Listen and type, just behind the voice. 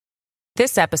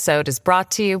This episode is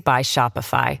brought to you by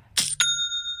Shopify.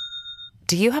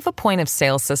 Do you have a point of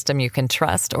sale system you can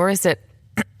trust, or is it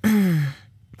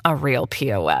a real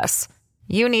POS?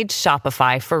 You need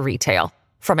Shopify for retail.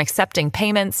 From accepting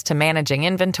payments to managing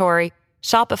inventory,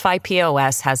 Shopify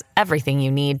POS has everything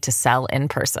you need to sell in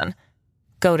person.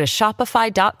 Go to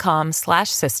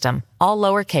shopify.com/system, all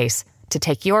lowercase, to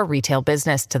take your retail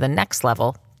business to the next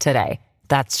level today.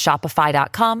 That's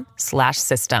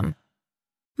shopify.com/system.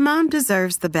 Mom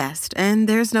deserves the best, and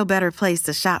there's no better place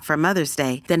to shop for Mother's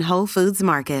Day than Whole Foods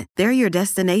Market. They're your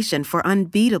destination for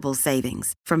unbeatable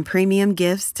savings, from premium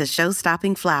gifts to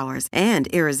show-stopping flowers and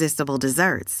irresistible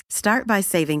desserts. Start by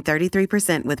saving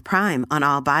 33% with Prime on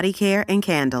all body care and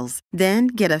candles. Then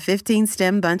get a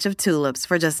 15-stem bunch of tulips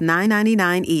for just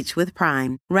 $9.99 each with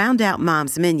Prime. Round out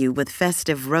Mom's menu with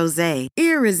festive rosé,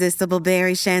 irresistible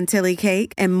berry chantilly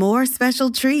cake, and more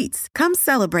special treats. Come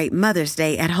celebrate Mother's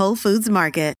Day at Whole Foods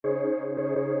Market.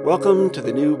 Welcome to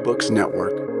the New Books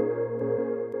Network.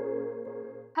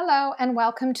 Hello, and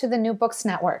welcome to the New Books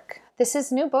Network. This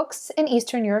is New Books in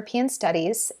Eastern European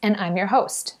Studies, and I'm your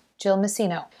host, Jill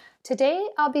Messino. Today,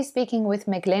 I'll be speaking with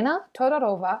Meglena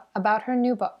Todorova about her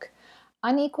new book,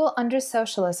 Unequal Under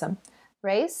Socialism: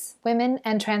 Race, Women,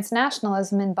 and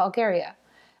Transnationalism in Bulgaria,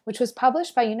 which was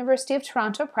published by University of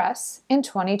Toronto Press in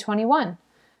 2021.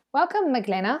 Welcome,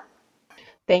 Meglena.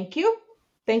 Thank you.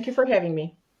 Thank you for having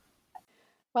me.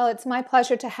 Well, it's my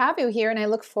pleasure to have you here, and I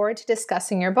look forward to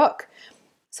discussing your book.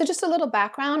 So just a little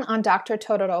background on Dr.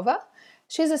 Todorova.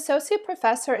 She's Associate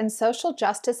Professor in Social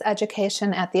Justice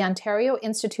Education at the Ontario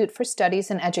Institute for Studies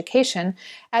in Education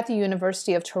at the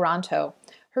University of Toronto.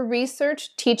 Her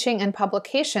research, teaching, and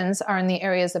publications are in the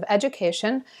areas of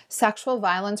education, sexual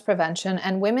violence prevention,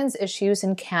 and women's issues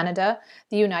in Canada,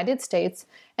 the United States,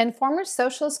 and former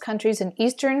socialist countries in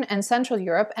Eastern and Central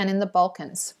Europe and in the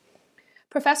Balkans.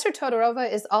 Professor Todorova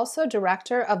is also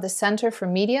director of the Centre for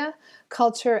Media,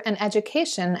 Culture, and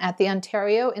Education at the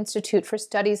Ontario Institute for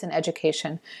Studies in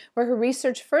Education, where her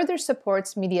research further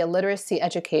supports media literacy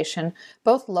education,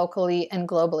 both locally and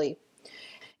globally.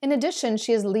 In addition,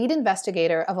 she is lead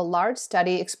investigator of a large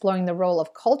study exploring the role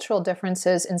of cultural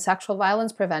differences in sexual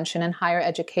violence prevention in higher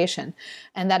education,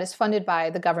 and that is funded by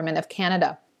the Government of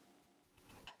Canada.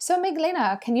 So,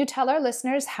 Meglena, can you tell our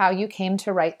listeners how you came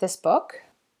to write this book?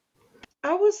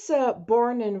 I was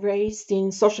born and raised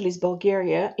in socialist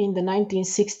Bulgaria in the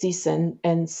 1960s and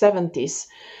 70s,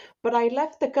 but I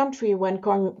left the country when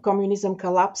communism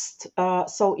collapsed.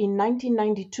 So in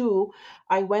 1992,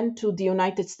 I went to the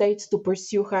United States to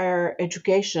pursue higher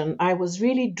education. I was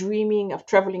really dreaming of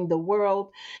traveling the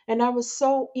world, and I was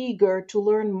so eager to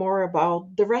learn more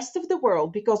about the rest of the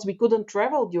world because we couldn't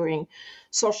travel during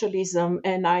socialism,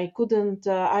 and I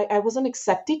wasn't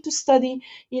accepted to study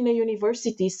in a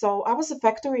university. So I was a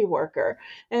factory worker,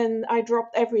 and I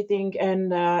dropped everything,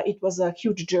 and it was a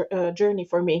huge journey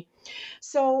for me.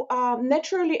 So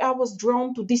naturally, I was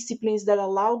drawn to disciplines that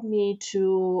allowed me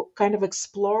to kind of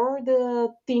explore the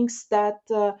things that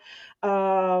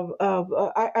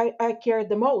I cared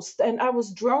the most. And I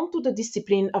was drawn to the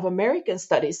discipline of American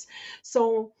studies.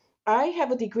 So I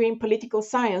have a degree in political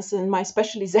science, and my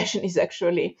specialization is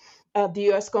actually the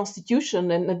U.S. Constitution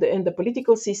and the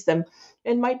political system.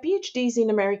 And my PhD is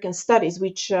in American studies,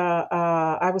 which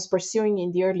I was pursuing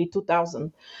in the early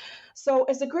 2000s. So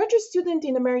as a graduate student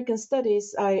in American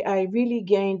studies, I really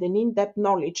gained an in-depth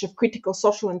knowledge of critical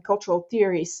social and cultural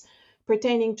theories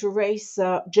pertaining to race,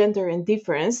 gender, and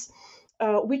difference,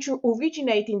 which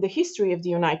originate in the history of the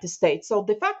United States. So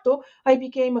de facto, I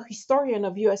became a historian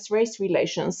of U.S. race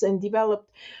relations and developed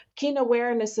keen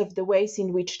awareness of the ways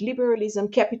in which liberalism,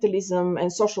 capitalism,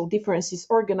 and social differences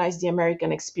organize the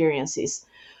American experiences.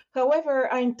 However,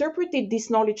 I interpreted this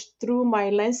knowledge through my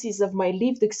lenses of my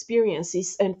lived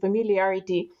experiences and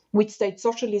familiarity with state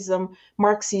socialism,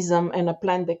 Marxism, and a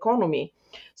planned economy.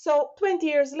 So 20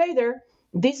 years later,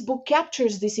 this book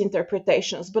captures these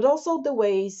interpretations, but also the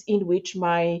ways in which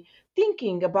my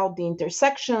thinking about the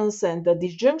intersections and the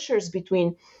disjunctures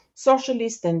between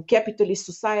socialist and capitalist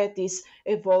societies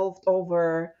evolved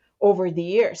over the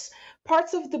years.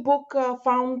 Parts of the book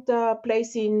found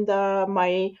place in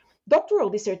my doctoral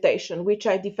dissertation, which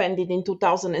I defended in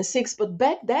 2006. But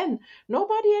back then,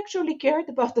 nobody actually cared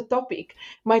about the topic.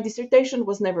 My dissertation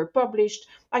was never published.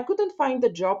 I couldn't find a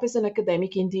job as an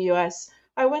academic in the US.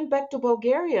 I went back to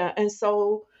Bulgaria, and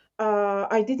so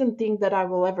I didn't think that I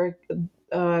will ever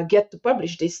get to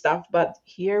publish this stuff. But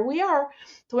here we are,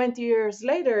 20 years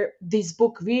later. This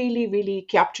book really, really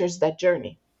captures that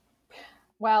journey.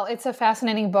 Well, it's a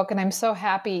fascinating book, and I'm so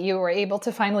happy you were able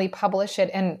to finally publish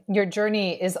it. And your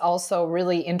journey is also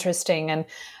really interesting. And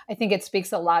I think it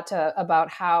speaks a lot about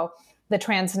how the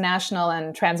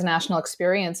transnational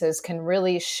experiences can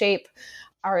really shape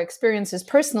our experiences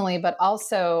personally, but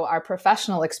also our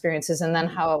professional experiences, and then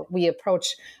how we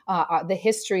approach the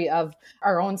history of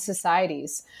our own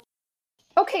societies.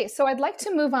 Okay, so I'd like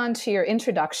to move on to your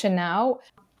introduction now,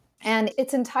 and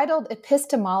it's entitled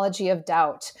Epistemology of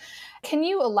Doubt. Can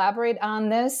you elaborate on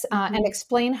this and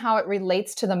explain how it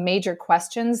relates to the major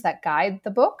questions that guide the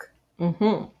book?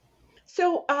 Mm-hmm.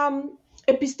 So,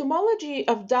 epistemology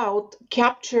of doubt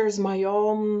captures my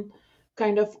own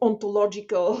kind of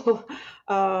ontological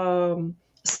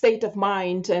state of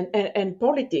mind and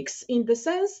politics, in the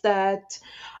sense that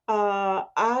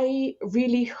I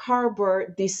really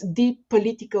harbor this deep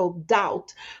political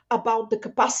doubt about the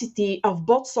capacity of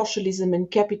both socialism and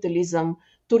capitalism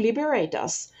to liberate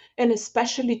us, and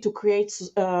especially to create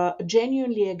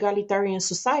genuinely egalitarian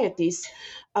societies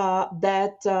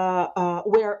where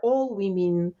all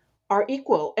women are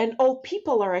equal and all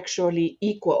people are actually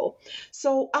equal.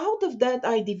 So out of that,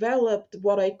 I developed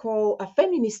what I call a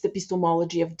feminist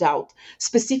epistemology of doubt,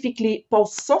 specifically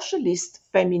post-socialist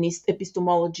feminist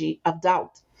epistemology of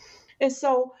doubt. And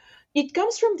so it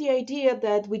comes from the idea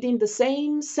that within the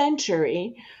same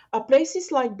century,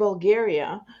 places like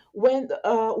Bulgaria went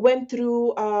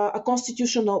through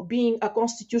being a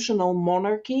constitutional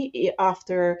monarchy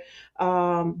after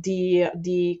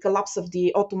the collapse of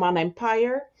the Ottoman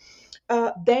Empire.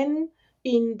 Then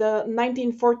in the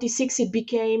 1946, it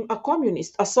became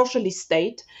a socialist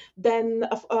state. Then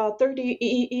 30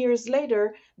 years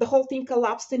later, the whole thing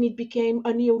collapsed and it became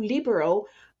a neoliberal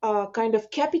kind of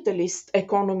capitalist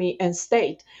economy and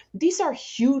state. These are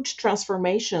huge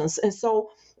transformations. And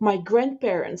so my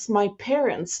grandparents, my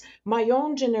parents, my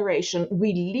own generation,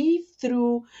 we lived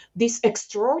through these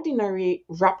extraordinary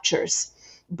ruptures,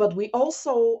 but we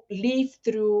also lived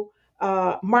through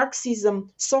Marxism,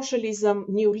 socialism,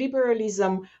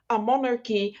 neoliberalism, a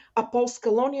monarchy, a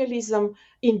post-colonialism,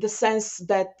 in the sense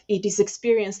that it is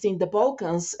experienced in the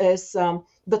Balkans as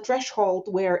the threshold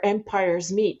where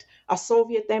empires meet: a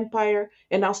Soviet empire,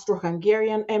 an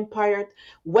Austro-Hungarian empire,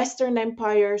 Western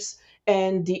empires,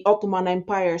 and the Ottoman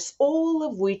empires, all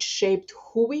of which shaped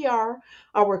who we are,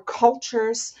 our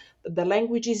cultures, the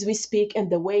languages we speak, and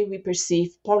the way we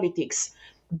perceive politics.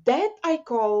 That I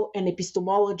call an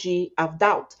epistemology of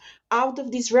doubt. Out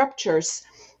of these ruptures,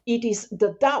 it is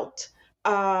the doubt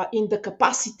in the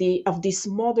capacity of these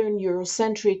modern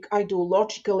Eurocentric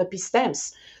ideological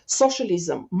epistemes,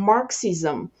 socialism,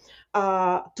 Marxism,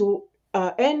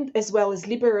 and as well as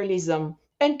liberalism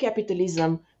and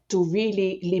capitalism, to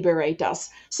really liberate us.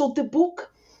 So the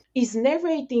book is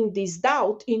narrating this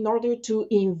doubt in order to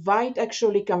invite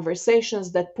actually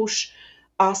conversations that push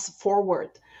us forward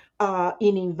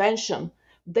in invention,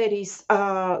 that is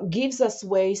gives us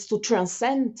ways to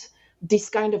transcend this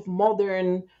kind of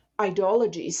modern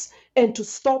ideologies and to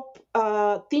stop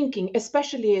thinking,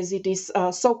 especially as it is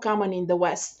so common in the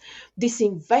West, this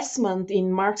investment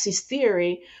in Marxist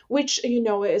theory, which,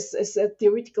 as a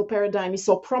theoretical paradigm is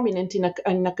so prominent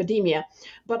in academia,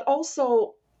 but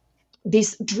also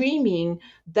this dreaming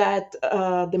that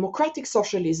democratic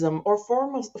socialism or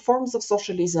forms of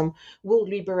socialism will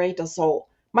liberate us all.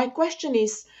 My question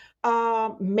is,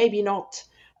 maybe not.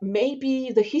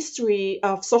 Maybe the history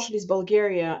of socialist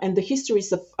Bulgaria and the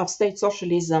histories of state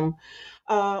socialism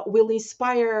will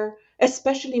inspire,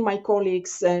 especially my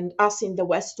colleagues and us in the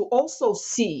West, to also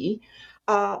see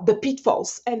the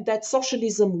pitfalls, and that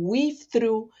socialism weaved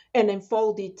through and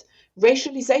unfolded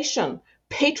racialization,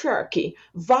 patriarchy,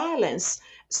 violence.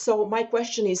 So my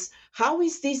question is, how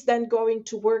is this then going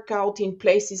to work out in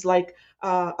places like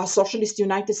a socialist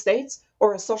United States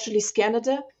or a socialist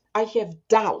Canada? I have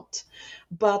doubt,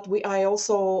 but we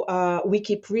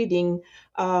keep reading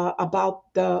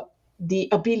about the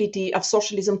ability of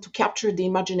socialism to capture the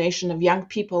imagination of young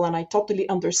people, and I totally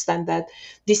understand that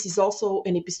this is also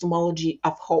an epistemology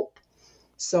of hope.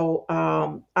 So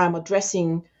I'm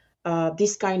addressing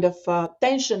this kind of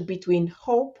tension between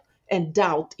hope and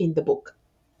doubt in the book.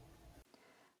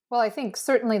 Well, I think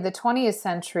certainly the 20th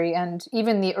century and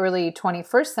even the early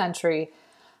 21st century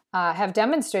have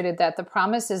demonstrated that the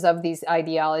promises of these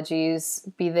ideologies,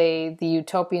 be they the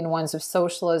utopian ones of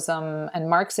socialism and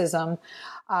Marxism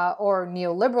or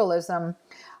neoliberalism,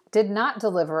 did not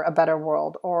deliver a better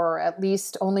world, or at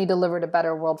least only delivered a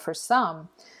better world for some.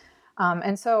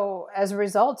 And so as a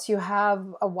result, you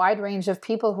have a wide range of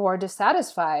people who are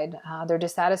dissatisfied. They're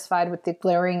dissatisfied with the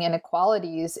glaring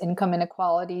inequalities, income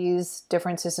inequalities,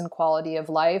 differences in quality of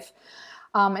life.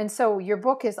 And so your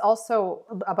book is also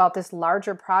about this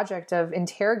larger project of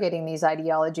interrogating these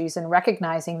ideologies and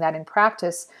recognizing that in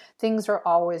practice, things are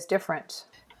always different.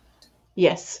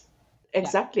 Yes,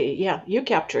 exactly. Yeah, you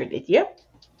captured it. Yep.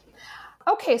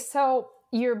 Okay, so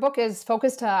your book is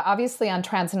focused obviously on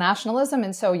transnationalism.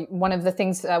 And so one of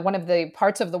the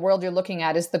parts of the world you're looking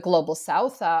at is the global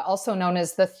south, also known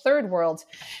as the third world.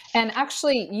 And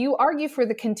actually, you argue for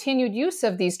the continued use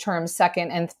of these terms,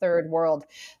 second and third world.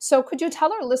 So could you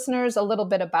tell our listeners a little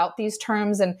bit about these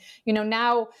terms? And,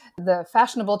 now the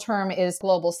fashionable term is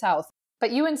global south.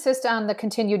 But you insist on the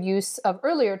continued use of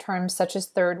earlier terms such as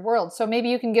third world. So maybe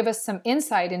you can give us some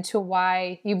insight into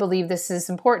why you believe this is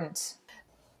important.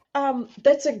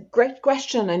 That's a great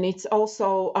question, and it's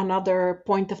also another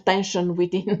point of tension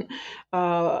within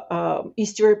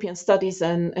East European studies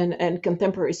and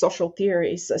contemporary social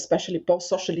theories, especially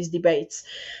post-socialist debates.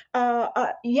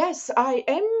 Yes, I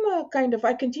am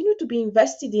I continue to be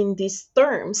invested in these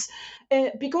terms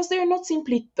because they're not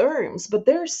simply terms, but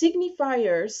they're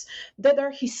signifiers that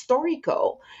are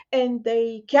historical, and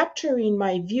they capture, in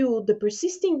my view, the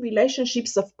persisting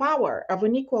relationships of power, of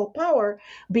unequal power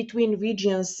between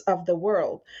regions of the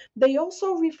world. They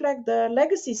also reflect the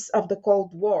legacies of the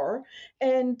Cold War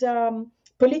and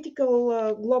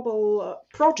political global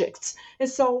projects. And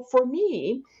so for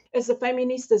me, as a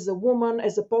feminist, as a woman,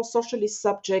 as a post-socialist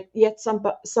subject, yet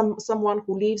someone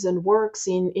who lives and works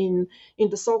in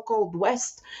the so-called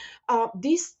West,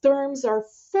 these terms are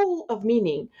full of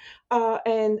meaning,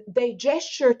 and they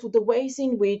gesture to the ways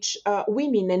in which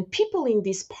women and people in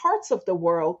these parts of the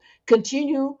world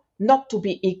continue not to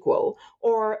be equal,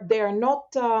 or they're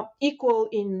not equal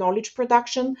in knowledge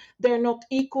production, they're not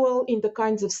equal in the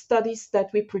kinds of studies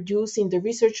that we produce, in the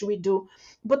research we do,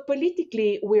 but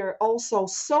politically we're also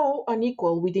so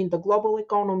unequal within the global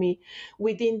economy,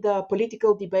 within the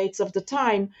political debates of the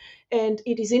time. And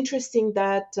it is interesting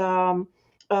that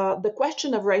the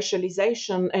question of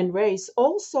racialization and race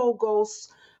also goes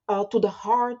to the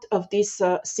heart of these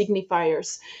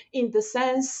signifiers, in the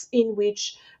sense in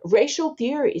which racial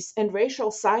theories and racial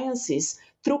sciences,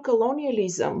 through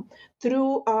colonialism,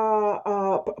 through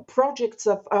projects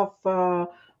of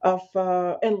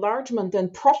enlargement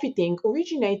and profiting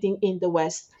originating in the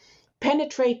West,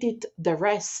 penetrated the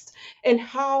rest, and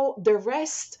how the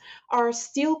rest are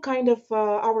still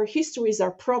our histories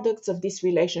are products of these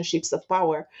relationships of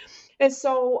power. And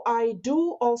so I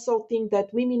do also think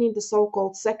that women in the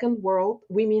so-called second world,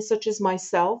 women such as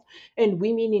myself, and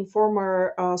women in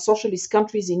former socialist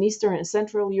countries in Eastern and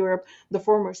Central Europe, the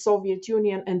former Soviet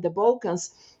Union and the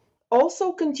Balkans,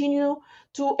 also continue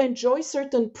to enjoy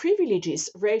certain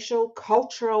privileges, racial,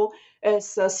 cultural,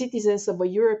 as citizens of a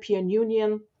European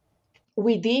Union,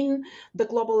 within the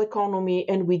global economy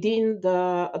and within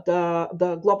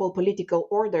the global political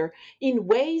order, in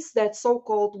ways that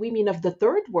so-called women of the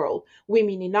third world,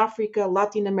 women in Africa,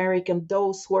 Latin America,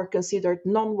 those who are considered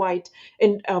non-white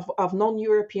and of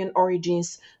non-European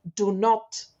origins, do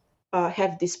not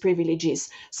have these privileges.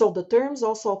 So the terms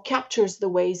also captures the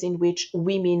ways in which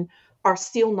women are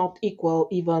still not equal,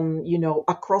 even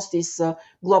across these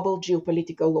global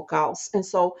geopolitical locales. And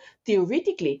so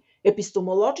theoretically,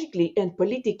 epistemologically, and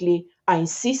politically, I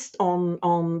insist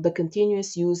on the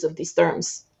continuous use of these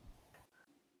terms.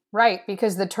 Right,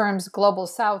 because the terms global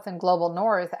south and global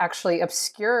north actually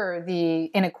obscure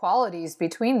the inequalities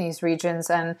between these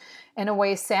regions and, in a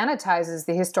way, sanitizes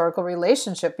the historical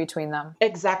relationship between them.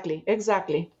 Exactly.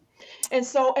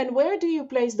 And where do you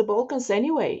place the Balkans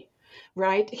anyway?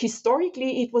 Right?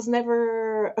 Historically, it was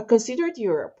never considered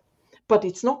Europe, but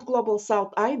it's not global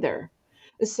south either.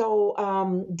 So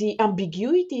the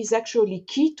ambiguity is actually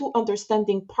key to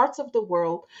understanding parts of the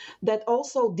world that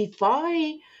also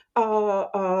defy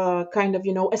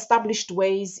established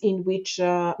ways in which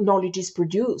knowledge is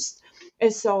produced.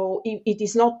 And so it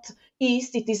is not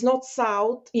East, it is not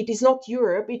South, it is not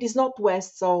Europe, it is not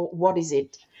West. So what is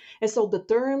it? And so the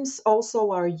terms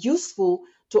also are useful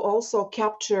to also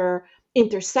capture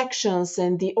intersections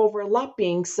and the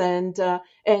overlappings and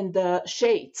the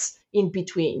shades in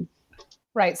between.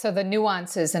 Right. So the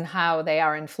nuances and how they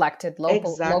are inflected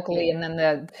locally, and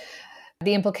then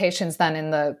the implications then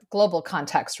in the global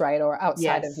context, right? Or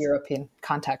outside of European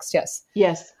context. Yes.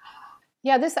 Yes.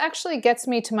 Yeah, this actually gets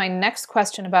me to my next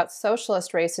question about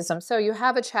socialist racism. So you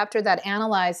have a chapter that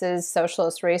analyzes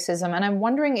socialist racism, and I'm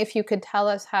wondering if you could tell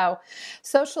us how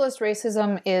socialist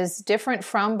racism is different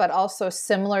from, but also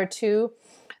similar to,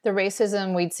 the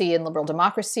racism we'd see in liberal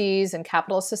democracies and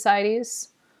capitalist societies.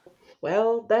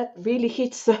 Well, that really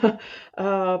hits at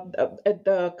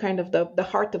the kind of the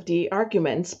heart of the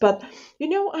arguments. But,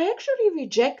 I actually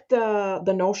reject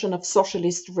the notion of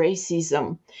socialist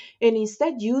racism and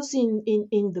instead use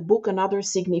in the book another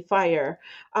signifier.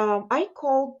 I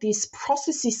call these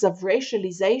processes of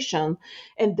racialization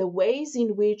and the ways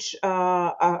in which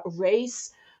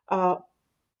race uh,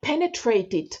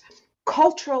 penetrated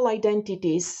cultural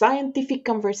identities, scientific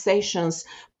conversations,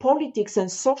 politics,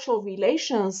 and social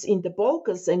relations in the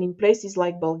Balkans and in places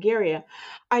like Bulgaria.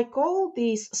 I call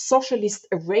this socialist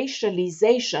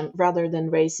racialization rather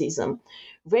than racism.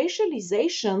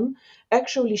 Racialization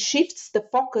actually shifts the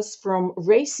focus from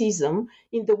racism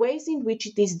in the ways in which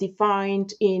it is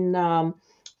defined in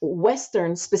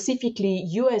Western, specifically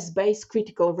US based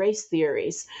critical race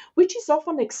theories, which is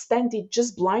often extended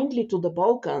just blindly to the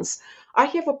Balkans. I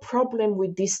have a problem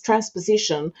with this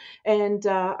transposition, and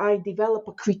I develop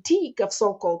a critique of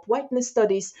so called whiteness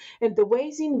studies and the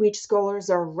ways in which scholars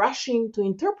are rushing to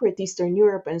interpret Eastern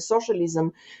Europe and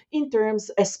socialism in terms,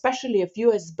 especially of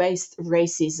US based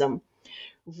racism.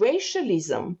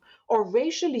 Racialism or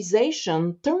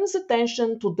racialization turns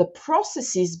attention to the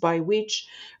processes by which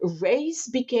race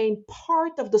became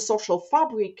part of the social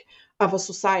fabric of a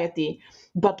society,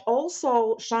 but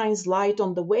also shines light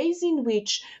on the ways in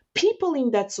which people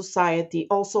in that society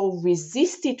also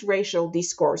resisted racial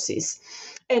discourses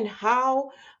and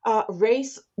how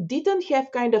race didn't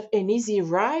have kind of an easy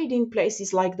ride in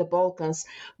places like the Balkans,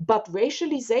 but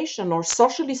racialization or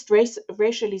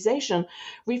racialization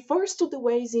refers to the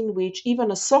ways in which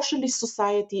even a socialist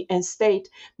society and state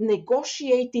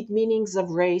negotiated meanings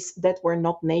of race that were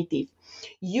not native.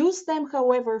 Use them,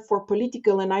 however, for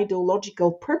political and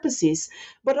ideological purposes,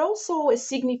 but also as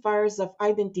signifiers of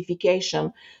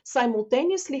identification.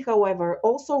 Simultaneously, however,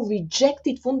 also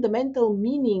rejected fundamental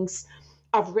meanings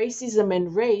of racism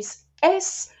and race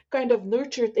as kind of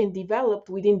nurtured and developed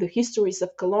within the histories of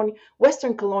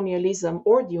Western colonialism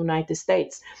or the United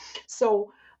States.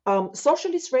 So,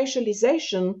 socialist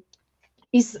racialization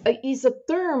is a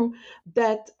term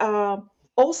that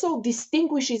also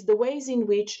distinguishes the ways in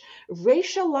which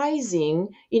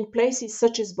racializing in places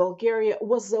such as Bulgaria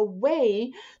was a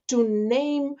way to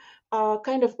name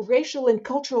kind of racial and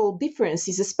cultural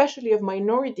differences, especially of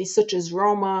minorities such as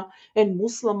Roma and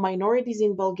Muslim minorities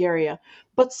in Bulgaria.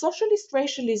 But socialist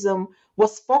racialism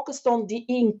was focused on the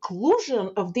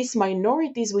inclusion of these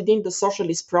minorities within the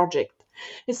socialist project.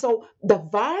 And so the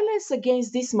violence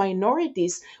against these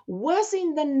minorities was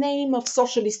in the name of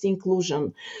socialist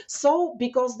inclusion. So,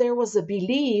 because there was a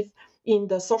belief in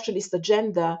the socialist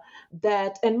agenda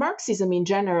that, and Marxism in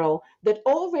general, that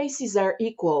all races are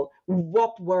equal.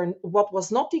 What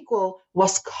was not equal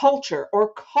was culture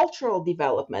or cultural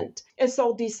development. And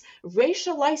so these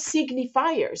racialized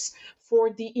signifiers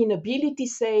for the inability,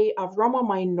 say, of Roma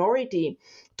minority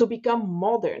to become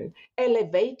modern,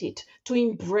 elevated, to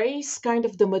embrace kind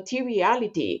of the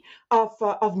materiality of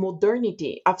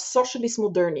modernity, of socialist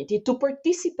modernity, to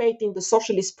participate in the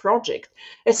socialist project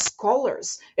as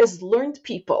scholars, as learned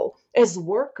people, as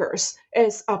workers,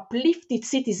 as uplifted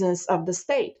citizens of the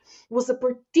state, was a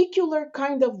particular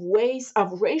kind of ways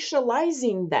of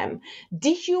racializing them,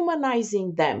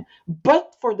 dehumanizing them,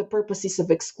 but for the purposes of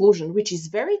exclusion, which is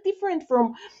very different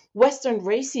from Western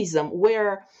racism,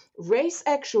 where race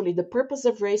actually, the purpose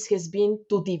of race has been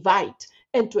to divide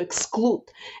and to exclude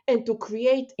and to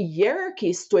create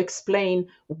hierarchies to explain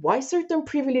why certain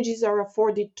privileges are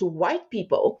afforded to white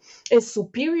people as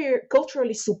superior,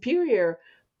 culturally superior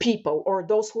people, or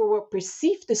those who were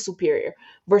perceived as superior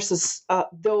versus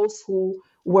those who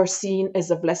were seen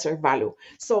as of lesser value.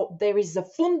 So there is a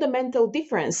fundamental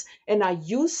difference, and I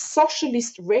use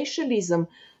socialist racialism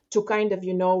to kind of,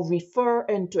 refer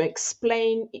and to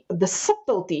explain the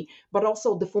subtlety, but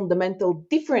also the fundamental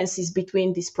differences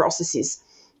between these processes.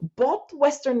 Both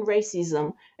Western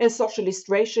racism and socialist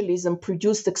racialism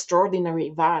produced extraordinary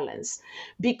violence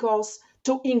because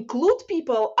to include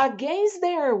people against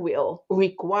their will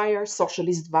requires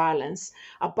socialist violence.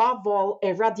 Above all,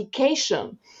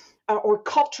 eradication or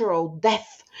cultural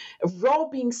death,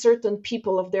 robbing certain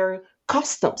people of their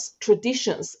customs,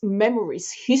 traditions,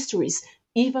 memories, histories,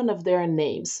 even of their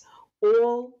names,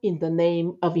 all in the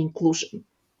name of inclusion.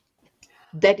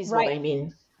 That is what Right. I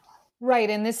mean.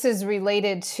 Right. And this is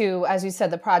related to, as you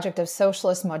said, the project of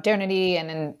socialist modernity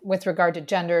and with regard to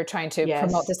gender, trying to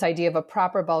promote Yes. this idea of a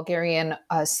proper Bulgarian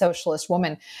socialist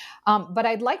woman. But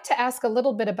I'd like to ask a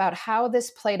little bit about how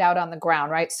this played out on the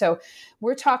ground, right? So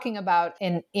we're talking about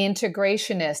an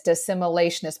integrationist,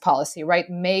 assimilationist policy, right?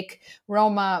 Make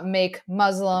Roma, make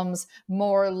Muslims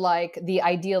more like the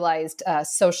idealized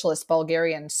socialist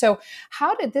Bulgarian. So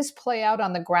how did this play out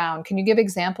on the ground? Can you give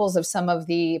examples of some of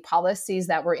the policies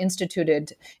that were instituted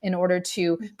in order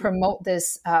to promote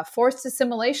this forced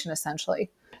assimilation,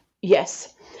 essentially?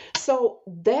 Yes. So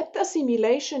that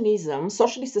assimilationism,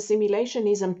 socialist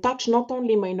assimilationism, touched not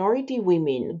only minority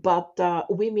women, but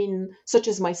women such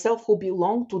as myself who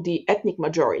belong to the ethnic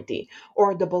majority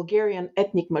or the Bulgarian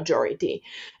ethnic majority.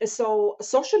 So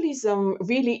socialism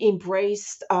really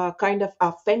embraced kind of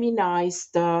a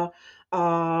feminized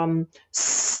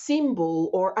symbol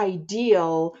or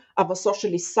ideal of a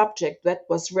socialist subject that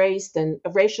was raised and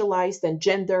racialized and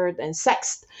gendered and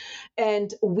sexed,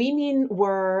 and women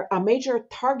were a major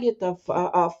target of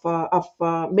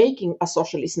making a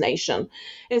socialist nation.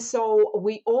 And so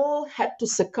we all had to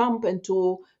succumb and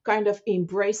to kind of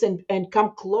embrace and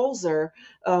come closer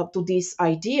to this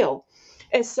ideal.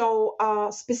 And so,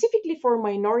 specifically for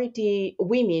minority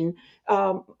women,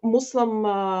 Muslim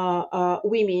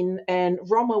women and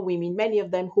Roma women, many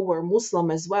of them who were Muslim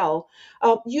as well,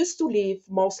 used to live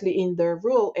mostly in the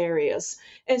rural areas.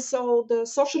 And so the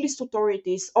socialist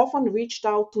authorities often reached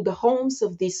out to the homes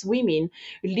of these women,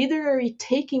 literally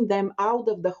taking them out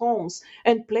of the homes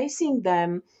and placing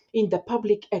them in the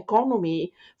public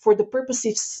economy for the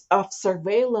purposes of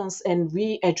surveillance and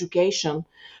re-education.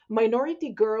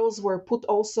 Minority girls were put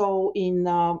also in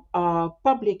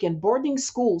public and boarding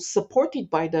schools supported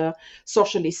by the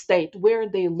socialist state, where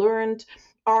they learned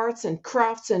arts and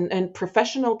crafts and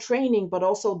professional training, but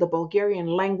also the Bulgarian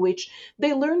language.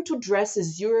 They learned to dress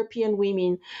as European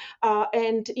women.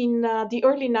 And in the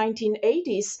early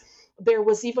 1980s, there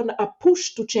was even a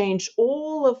push to change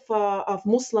all of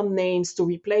Muslim names to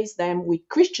replace them with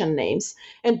Christian names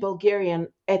and Bulgarian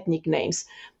ethnic names.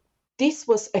 This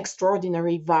was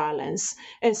extraordinary violence.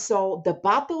 And so the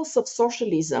battles of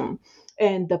socialism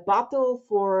and the battle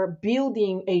for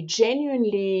building a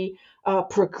genuinely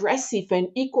progressive and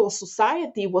equal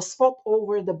society was fought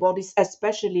over the bodies,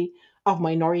 especially of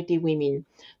minority women.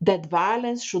 That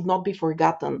violence should not be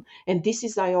forgotten. And this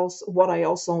is what I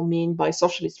also mean by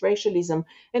socialist racialism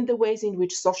and the ways in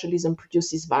which socialism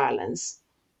produces violence.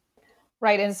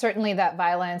 Right. And certainly that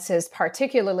violence is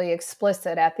particularly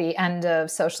explicit at the end of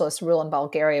socialist rule in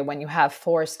Bulgaria when you have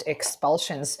forced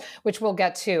expulsions, which we'll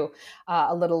get to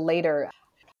a little later.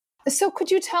 So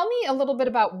could you tell me a little bit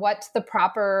about what the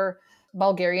proper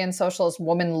Bulgarian socialist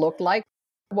woman looked like?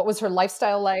 What was her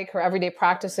lifestyle like, her everyday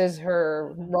practices,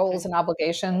 her roles and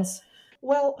obligations?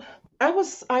 Well,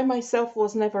 I myself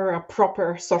was never a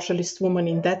proper socialist woman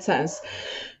in that sense,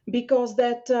 because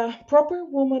that proper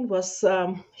woman was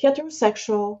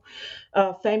heterosexual,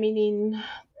 feminine,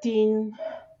 thin,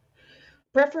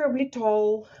 preferably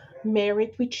tall,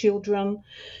 married with children.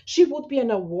 She would be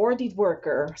an awarded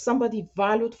worker, somebody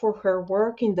valued for her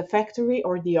work in the factory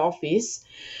or the office.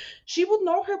 She would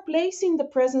know her place in the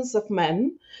presence of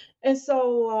men, and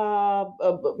so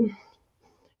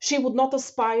she would not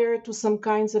aspire to some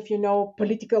kinds of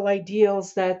political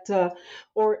ideals that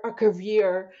or a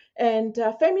career, and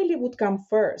family would come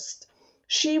first.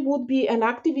 She would be an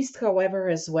activist, however,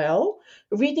 as well,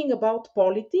 reading about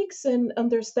politics and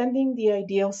understanding the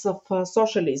ideals of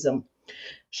socialism.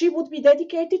 She would be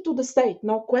dedicated to the state,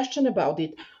 no question about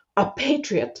it, a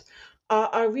patriot,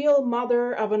 a real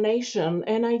mother of a nation,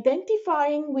 and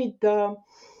identifying with the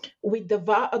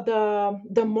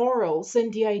morals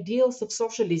and the ideals of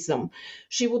socialism.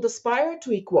 She would aspire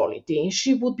to equality.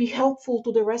 She would be helpful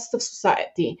to the rest of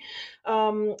society,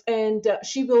 and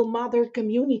she will mother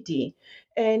community.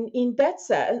 And in that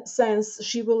sense,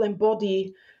 she will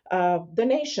embody the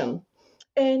nation.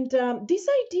 And this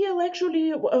ideal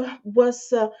actually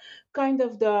was kind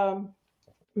of the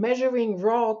measuring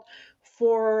rod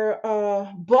for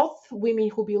both women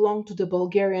who belong to the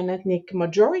Bulgarian ethnic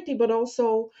majority, but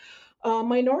also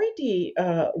minority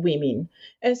women.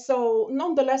 And so,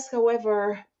 nonetheless,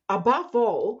 however, above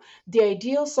all, the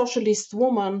ideal socialist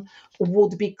woman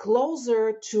would be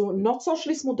closer to not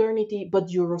socialist modernity, but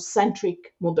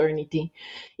Eurocentric modernity,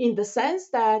 in the sense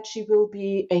that she will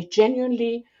be a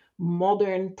genuinely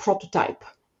modern prototype,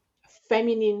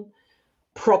 feminine,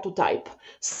 prototype,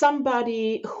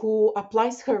 somebody who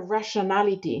applies her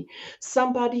rationality,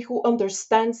 somebody who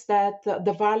understands that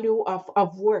the value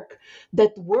of work,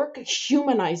 that work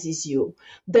humanizes you,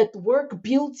 that work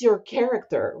builds your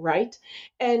character, right?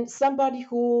 And somebody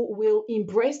who will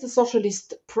embrace the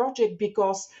socialist project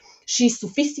because she's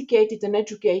sophisticated and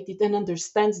educated and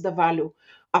understands the value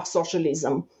of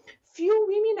socialism. Few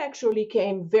women actually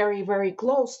came very, very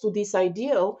close to this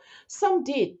ideal. Some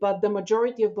did, but the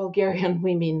majority of Bulgarian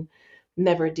women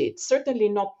never did. Certainly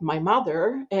not my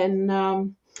mother. And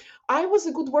I was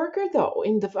a good worker, though.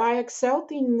 I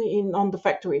excelled in on the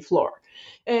factory floor,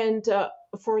 and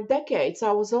for decades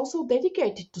I was also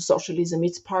dedicated to socialism.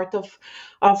 It's part of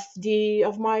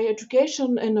my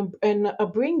education and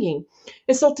upbringing.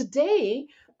 And so today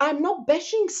I'm not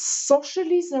bashing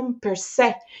socialism per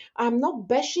se. I'm not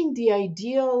bashing the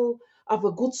ideal of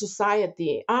a good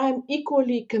society. I'm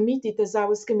equally committed as I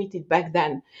was committed back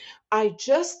then. I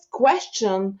just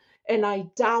question and I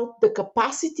doubt the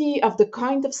capacity of the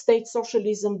kind of state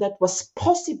socialism that was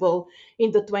possible in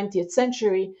the 20th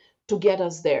century to get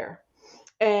us there.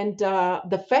 And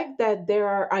the fact that there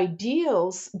are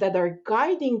ideals that are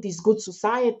guiding this good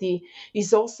society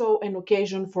is also an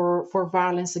occasion for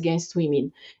violence against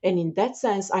women. And in that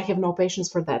sense, I have no patience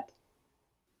for that.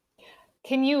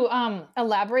 Can you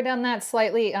elaborate on that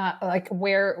slightly? Like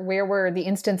where were the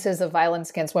instances of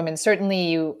violence against women? Certainly,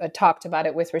 you talked about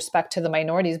it with respect to the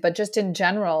minorities, but just in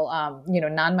general,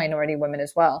 non-minority women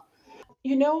as well.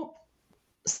 You know,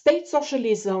 state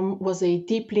socialism was a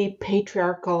deeply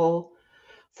patriarchal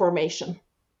formation.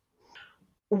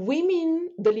 Women,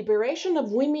 the liberation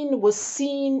of women was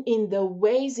seen in the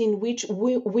ways in which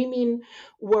women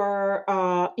were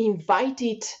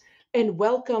invited and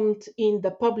welcomed in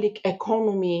the public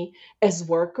economy as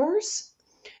workers,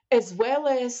 as well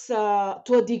as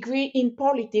to a degree in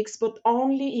politics, but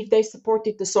only if they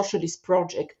supported the socialist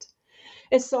project.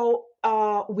 And so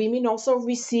women also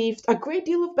received a great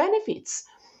deal of benefits.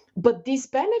 But these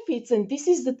benefits, and this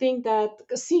is the thing that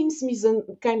seems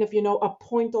kind of, a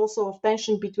point also of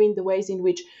tension between the ways in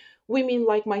which women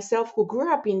like myself who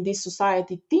grew up in this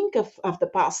society think of the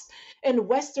past, and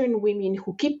Western women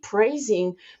who keep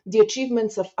praising the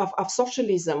achievements of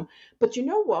socialism. But you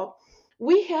know what?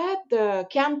 We had the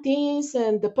canteens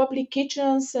and the public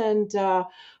kitchens and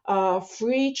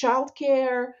free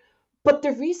childcare, but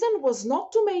the reason was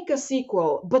not to make us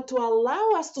equal, but to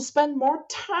allow us to spend more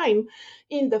time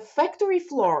in the factory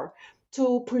floor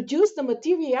to produce the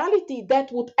materiality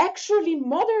that would actually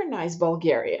modernize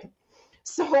Bulgaria.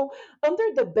 So, under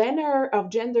the banner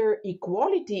of gender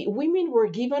equality, women were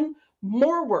given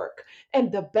more work,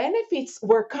 and the benefits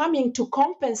were coming to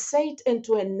compensate and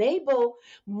to enable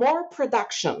more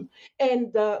production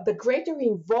and the greater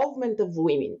involvement of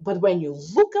women. But when you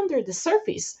look under the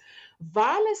surface,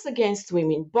 violence against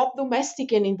women, both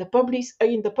domestic and in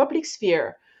the public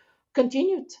sphere,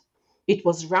 continued. It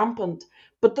was rampant.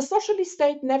 But the socialist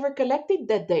state never collected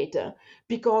that data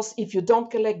because if you don't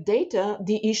collect data,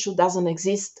 the issue doesn't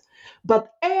exist.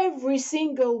 But every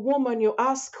single woman you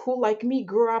ask who, like me,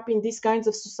 grew up in these kinds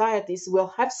of societies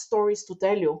will have stories to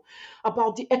tell you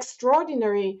about the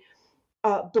extraordinary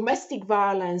domestic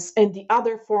violence and the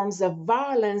other forms of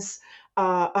violence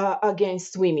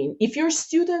against women. If you're a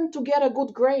student to get a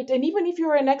good grade, and even if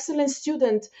you're an excellent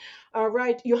student,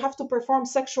 right, you have to perform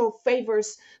sexual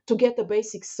favors to get a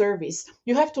basic service.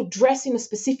 You have to dress in a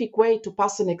specific way to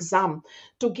pass an exam,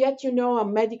 to get, a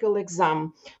medical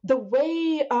exam. The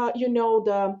way,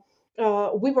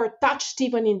 we were touched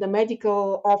even in the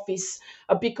medical office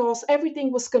because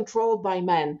everything was controlled by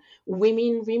men.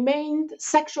 Women remained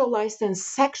sexualized and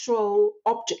sexual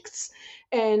objects,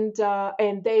 and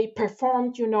they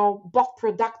performed, both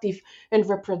productive and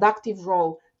reproductive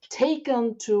role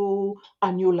taken to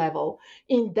a new level.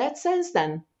 In that sense,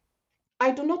 then,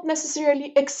 I do not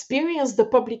necessarily experience the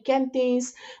public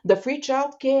canteens, the free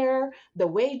childcare, the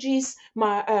wages,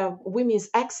 my women's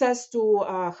access to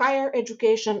higher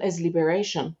education as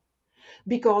liberation,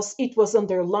 because it was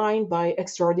underlined by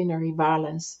extraordinary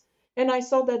violence. And I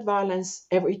saw that violence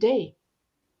every day.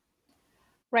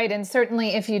 Right. And certainly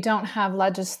if you don't have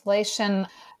legislation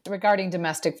regarding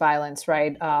domestic violence,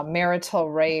 right, marital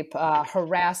rape,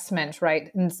 harassment,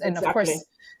 right, and of course,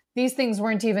 these things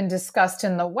weren't even discussed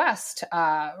in the West,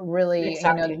 really.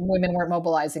 Exactly. Women weren't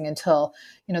mobilizing until,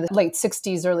 the late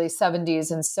 60s, early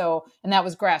 70s. And that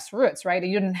was grassroots, right?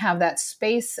 You didn't have that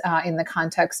space in the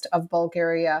context of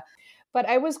Bulgaria. But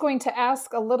I was going to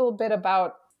ask a little bit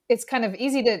about, it's kind of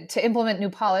easy to implement new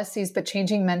policies, but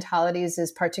changing mentalities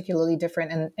is particularly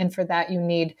different. And for that, you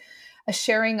need a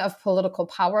sharing of political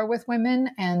power with women,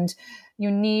 and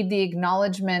you need the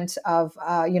acknowledgement of,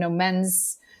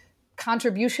 men's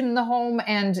contribution in the home.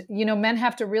 And, men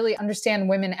have to really understand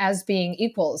women as being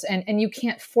equals, and you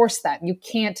can't force that. You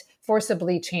can't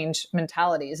forcibly change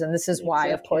mentalities. And this is why,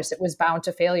 of course, it was bound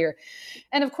to failure.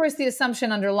 And of course, the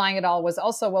assumption underlying it all was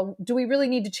also, well, do we really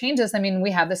need to change this? I mean,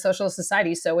 we have the socialist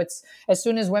society. So it's as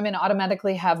soon as women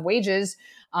automatically have wages,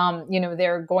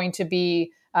 they're going to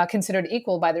be considered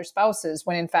equal by their spouses,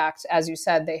 when in fact, as you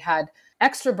said, they had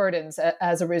extra burdens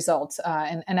as a result,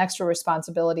 and extra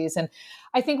responsibilities. And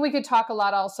I think we could talk a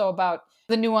lot also about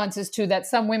the nuances too, that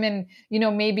some women,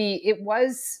 maybe it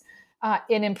was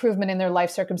an improvement in their life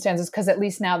circumstances because at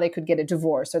least now they could get a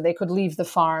divorce, or they could leave the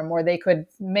farm, or they could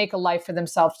make a life for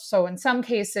themselves. So in some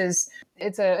cases,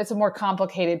 it's a more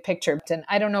complicated picture. And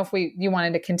I don't know if you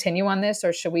wanted to continue on this,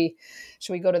 or should we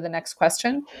go to the next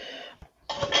question?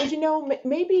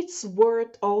 Maybe it's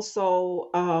worth also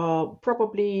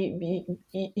probably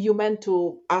you meant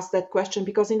to ask that question,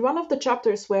 because in one of the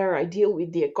chapters where I deal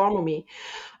with the economy,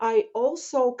 I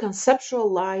also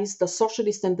conceptualize the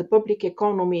socialist and the public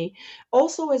economy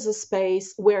also as a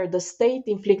space where the state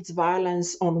inflicts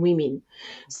violence on women.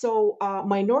 So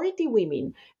minority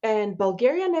women and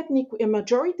Bulgarian ethnic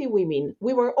majority women,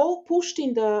 we were all pushed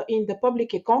in the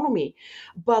public economy,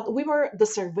 but the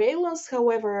surveillance,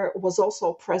 however, was also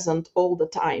present all the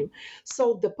time.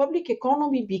 So the public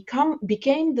economy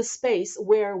became the space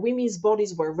where women's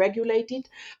bodies were regulated,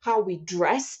 how we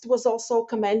dressed was also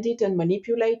commanded and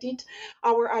manipulated,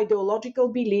 our ideological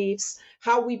beliefs,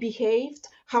 how we behaved,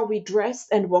 how we dressed,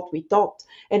 and what we thought.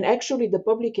 And actually, the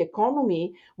public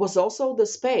economy was also the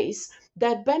space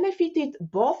that benefited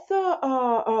both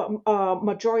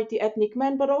majority ethnic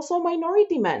men, but also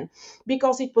minority men,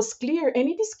 because it was clear, and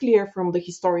it is clear from the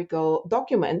historical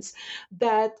documents,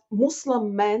 that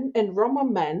Muslim men and Roma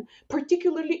men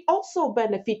particularly also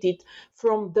benefited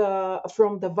from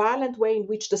the violent way in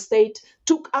which the state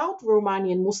took out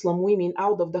Romanian Muslim women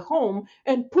out of the home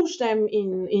and pushed them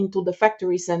into the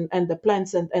factories and the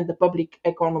plants and the public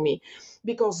economy,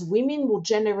 because women would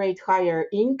generate higher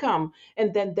income,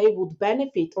 and then they would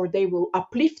benefit, or they will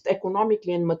uplift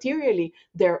economically and materially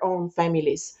their own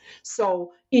families.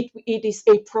 So it is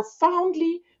a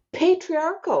profoundly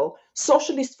patriarchal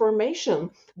socialist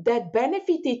formation that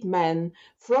benefited men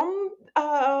from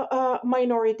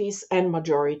minorities and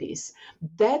majorities.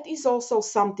 That is also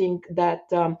something that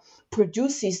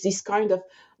produces this kind of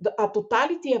a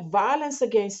totality of violence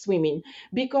against women,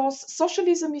 because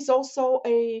socialism is also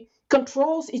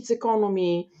controls its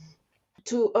economy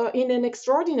in an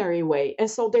extraordinary way, and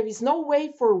so there is no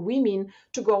way for women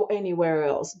to go anywhere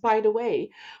else. By the way,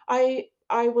 I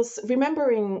was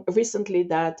remembering recently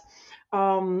that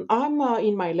I'm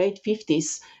in my late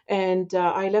 50s, and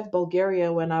I left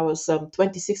Bulgaria when I was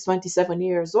 26, 27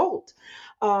 years old.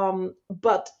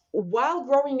 But while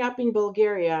growing up in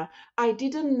Bulgaria, I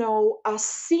didn't know a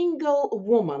single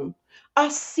woman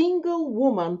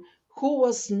who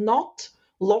was not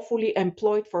lawfully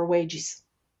employed for wages.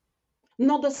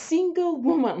 Not a single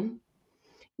woman.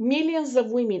 Millions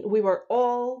of women, we were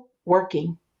all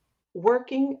working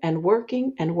and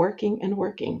working and working and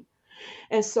working.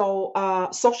 And so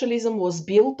socialism was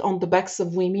built on the backs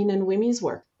of women and women's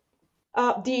work.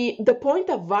 The point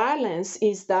of violence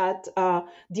is that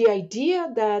the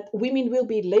idea that women will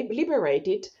be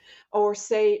liberated, or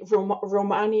say Roma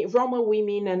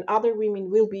women and other women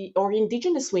will be, or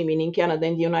indigenous women in Canada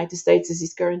and the United States, this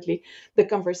is currently the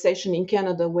conversation in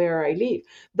Canada where I live,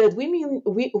 that women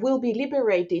will be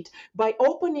liberated by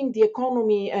opening the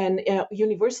economy and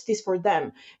universities for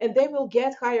them, and they will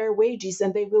get higher wages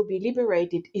and they will be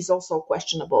liberated, is also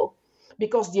questionable,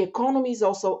 because the economy is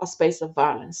also a space of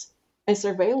violence and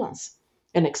surveillance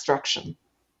and extraction.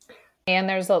 And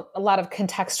there's a lot of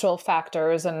contextual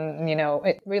factors, and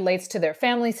it relates to their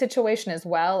family situation as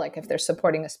well, like if they're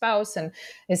supporting a spouse, and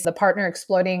is the partner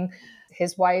exploiting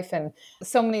his wife, and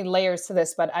so many layers to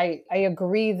this. But I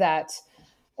agree that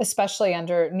especially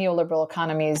under neoliberal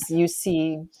economies, you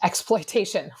see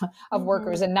exploitation of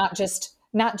workers, and not just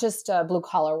blue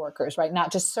collar workers, right?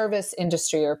 Not just service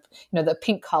industry or the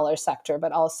pink collar sector,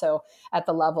 but also at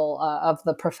the level of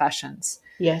the professions.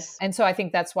 Yes. And so I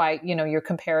think that's why your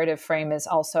comparative frame is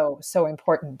also so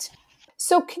important.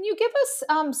 So can you give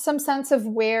us some sense of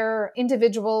where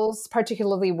individuals,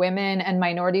 particularly women and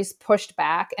minorities, pushed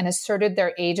back and asserted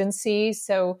their agency?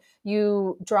 So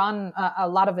you drawn a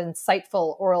lot of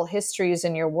insightful oral histories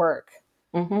in your work.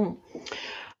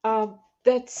 Mm-hmm.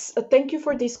 That's thank you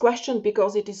for this question,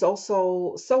 because it is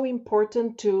also so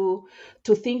important to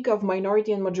think of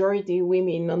minority and majority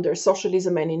women under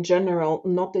socialism and in general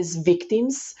not as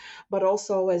victims but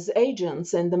also as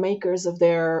agents and the makers of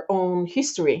their own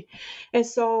history. And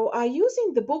so I use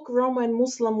in the book Roma and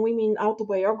Muslim women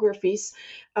autobiographies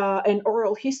and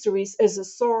oral histories as a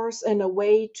source and a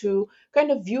way to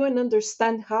kind of view and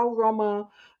understand how Roma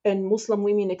and Muslim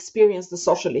women experience the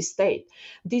socialist state.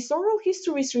 These oral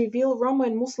histories reveal Roma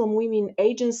and Muslim women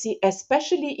agency,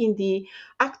 especially in the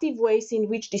active ways in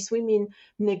which these women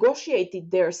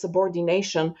negotiated their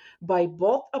subordination by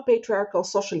both a patriarchal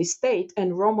socialist state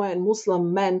and Roma and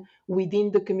Muslim men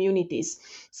within the communities.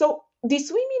 So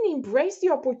these women embraced the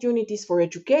opportunities for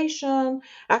education,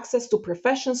 access to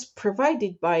professions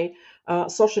provided by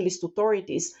socialist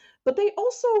authorities, but they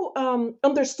also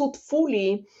understood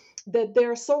fully that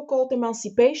their so-called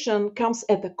emancipation comes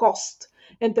at a cost.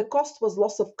 And the cost was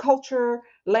loss of culture,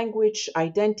 language,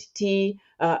 identity,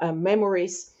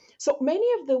 memories. So many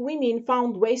of the women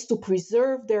found ways to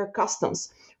preserve their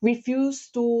customs,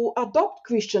 refused to adopt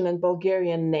Christian and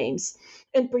Bulgarian names,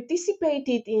 and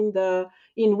participated in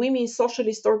women's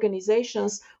socialist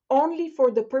organizations only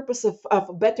for the purpose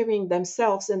of bettering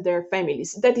themselves and their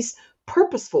families. That is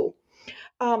purposeful.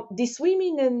 These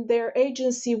women and their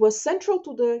agency was central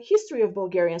to the history of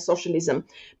Bulgarian socialism,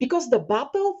 because the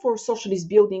battle for socialist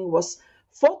building was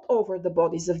fought over the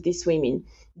bodies of these women.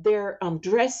 Their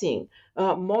undressing,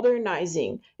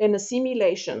 modernizing, and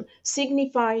assimilation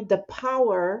signified the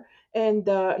power and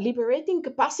the liberating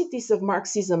capacities of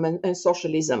Marxism and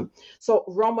socialism. So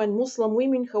Roma and Muslim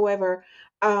women, however,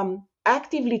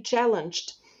 actively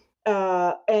challenged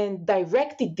and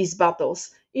directed these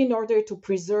battles in order to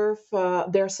preserve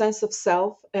their sense of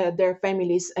self, their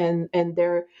families, and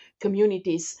their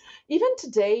communities. Even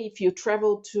today, if you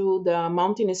travel to the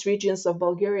mountainous regions of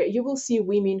Bulgaria, you will see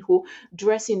women who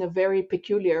dress in a very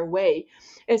peculiar way.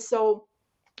 And so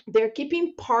they're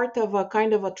keeping part of a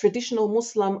kind of a traditional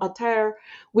Muslim attire,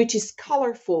 which is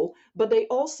colorful, but they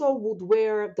also would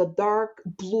wear the dark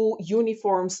blue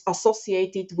uniforms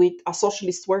associated with a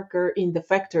socialist worker in the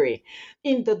factory.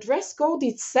 In the dress code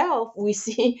itself, we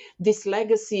see this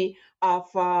legacy of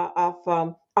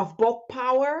both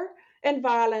power and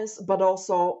violence, but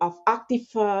also of active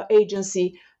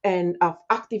agency and of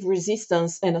active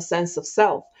resistance and a sense of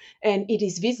self. And it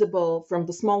is visible from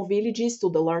the small villages to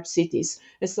the large cities.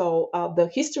 And so the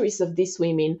histories of these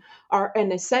women are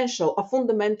an essential, a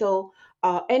fundamental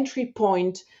entry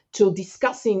point to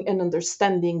discussing and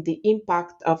understanding the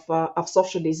impact of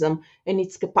socialism and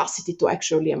its capacity to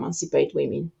actually emancipate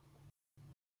women.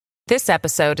 This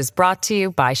episode is brought to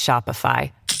you by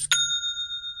Shopify.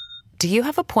 Do you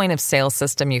have a point of sale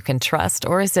system you can trust,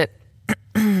 or is it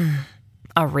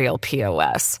a real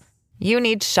POS? You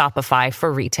need Shopify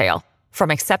for retail.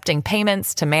 From accepting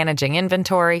payments to managing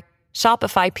inventory,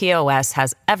 Shopify POS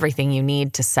has everything you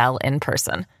need to sell in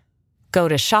person. Go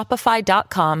to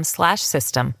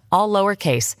shopify.com/system, all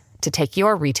lowercase, to take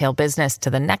your retail business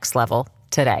to the next level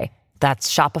today. That's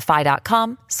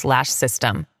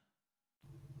shopify.com/system.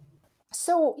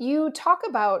 So you talk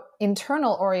about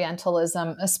internal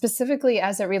Orientalism, specifically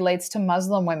as it relates to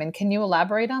Muslim women. Can you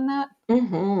elaborate on that?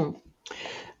 Mm-hmm.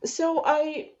 So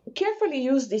I carefully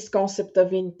use this concept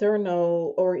of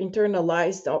internal or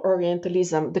internalized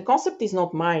Orientalism. The concept is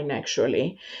not mine,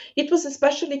 actually. It was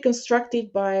especially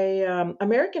constructed by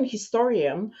American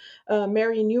historian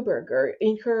Mary Neuberger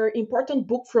in her important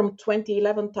book from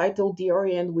 2011 titled The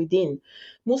Orient Within: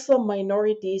 Muslim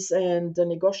Minorities and the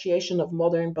Negotiation of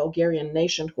Modern Bulgarian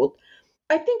Nationhood.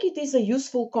 I think it is a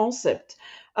useful concept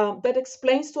that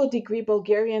explains to a degree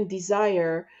Bulgarian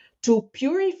desire to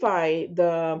purify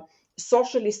the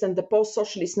socialist and the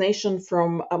post-socialist nation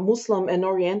from Muslim and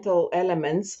Oriental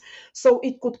elements so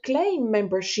it could claim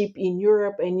membership in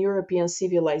Europe and European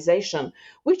civilization,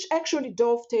 which actually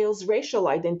dovetails racial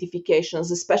identifications,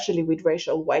 especially with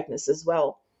racial whiteness as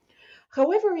well.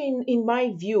 However, in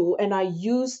my view, and I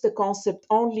use the concept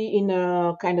only in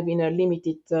a kind of in a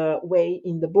limited way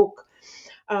in the book,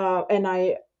 and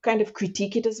I kind of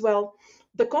critique it as well,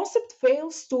 the concept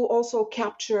fails to also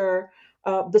capture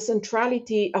the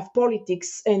centrality of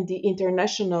politics and the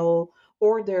international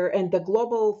order and the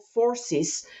global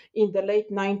forces in the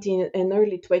late 19th and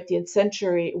early 20th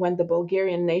century when the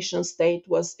Bulgarian nation state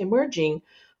was emerging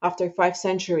after 5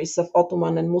 centuries of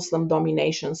Ottoman and Muslim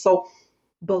domination. So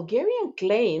Bulgarian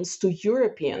claims to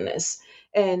Europeanness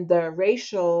and the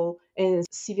racial and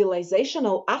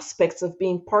civilizational aspects of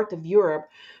being part of Europe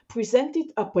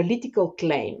presented a political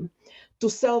claim to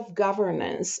self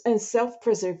governance and self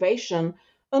preservation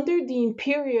under the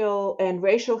imperial and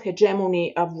racial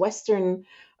hegemony of Western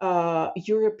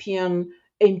European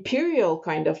imperial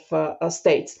kind of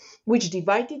states, which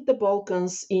divided the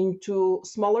Balkans into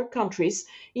smaller countries,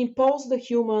 imposed the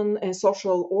human and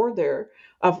social order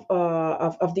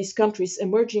of these countries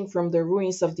emerging from the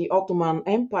ruins of the Ottoman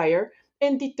Empire,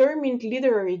 and determined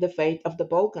literally the fate of the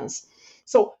Balkans.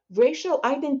 So, racial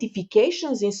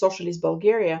identifications in socialist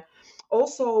Bulgaria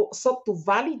also sought to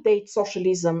validate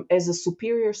socialism as a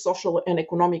superior social and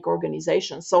economic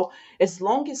organization. So, as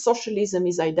long as socialism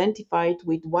is identified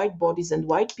with white bodies and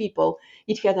white people,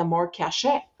 it had a more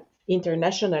cachet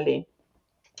internationally.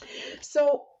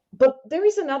 So, but there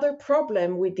is another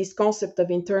problem with this concept of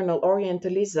internal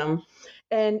Orientalism,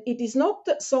 and it is not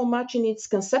so much in its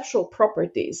conceptual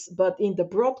properties, but in the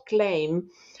broad claim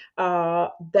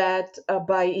that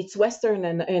by its Western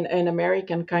and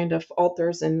American kind of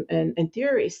authors and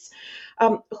theorists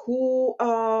who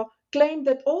claim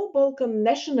that all Balkan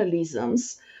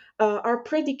nationalisms are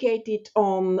predicated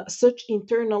on such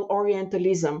internal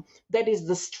Orientalism, that is,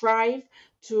 the strive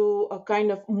to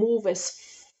kind of move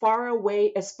as far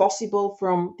away as possible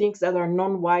from things that are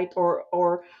non-white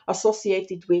or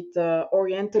associated with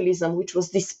Orientalism, which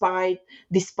was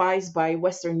despised by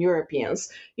Western Europeans,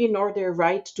 in order,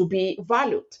 right, to be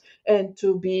valued and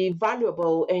to be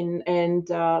valuable and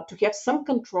to have some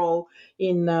control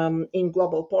in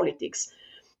global politics.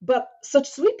 But such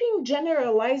sweeping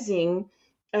generalizing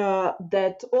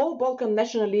that all Balkan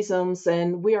nationalisms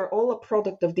and we are all a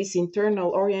product of this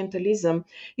internal Orientalism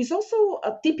is also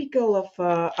typical of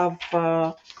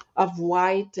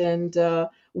white and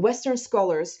Western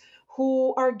scholars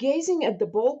who are gazing at the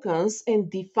Balkans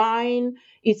and define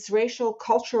its racial,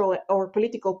 cultural, or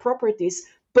political properties,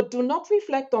 but do not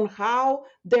reflect on how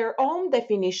their own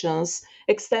definitions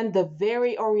extend the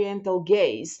very Oriental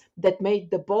gaze that made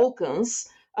the Balkans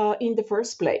in the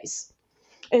first place.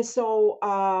 And so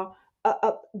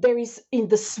there is, in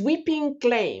the sweeping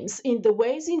claims, in the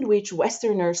ways in which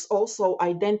Westerners also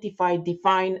identify,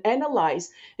 define,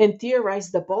 analyze, and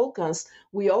theorize the Balkans,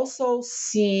 we also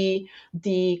see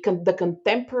the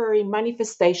contemporary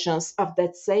manifestations of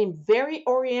that same very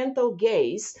Oriental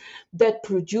gaze that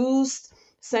produced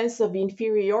sense of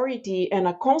inferiority and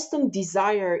a constant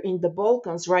desire in the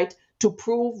Balkans, right, to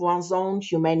prove one's own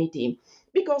humanity.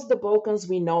 Because the Balkans,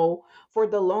 we know, for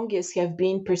the longest have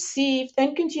been perceived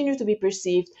and continue to be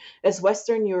perceived as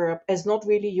Western Europe, as not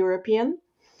really European,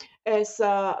 as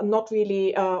not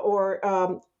really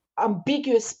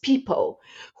ambiguous people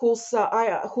whose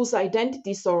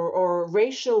identities or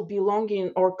racial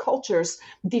belonging or cultures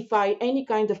defy any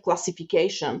kind of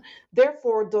classification.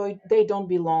 Therefore, they don't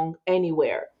belong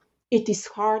anywhere. It is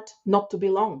hard not to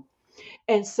belong.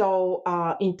 And so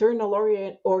internal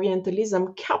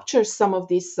Orientalism captures some of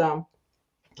these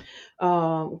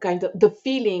kind of the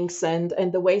feelings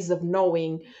and the ways of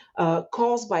knowing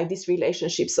caused by these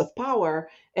relationships of power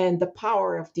and the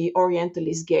power of the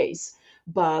Orientalist gaze.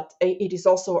 But it is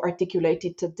also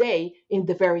articulated today in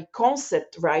the very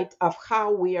concept, right, of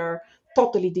how we are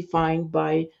totally defined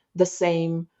by the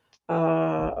same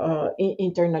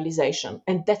internalization.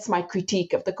 And that's my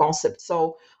critique of the concept.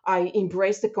 So I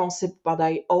embrace the concept, but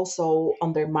I also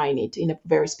undermine it in a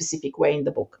very specific way in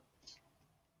the book.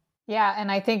 Yeah,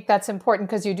 and I think that's important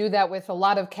because you do that with a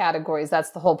lot of categories.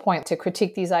 That's the whole point, to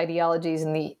critique these ideologies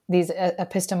and these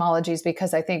epistemologies,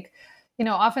 because I think,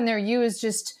 often they're used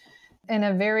just in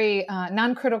a very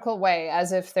non-critical way,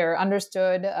 as if they're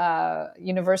understood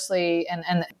universally,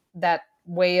 and that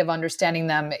way of understanding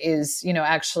them is,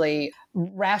 actually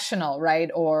rational,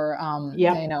 right? Or,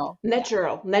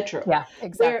 natural. Yeah,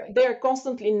 exactly. They're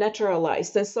constantly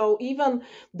naturalized. And so even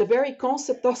the very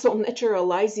concept also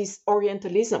naturalizes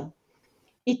Orientalism.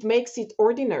 It makes it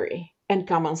ordinary and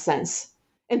common sense.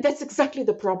 And that's exactly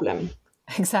the problem.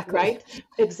 Exactly. Right?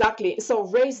 Exactly. So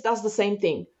race does the same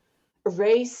thing.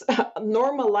 Race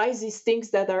normalizes things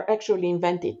that are actually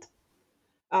invented.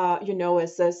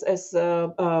 As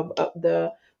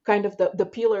the kind of the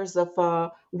pillars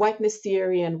of whiteness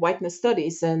theory and whiteness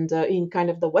studies, and in kind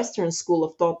of the Western school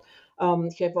of thought,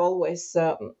 have always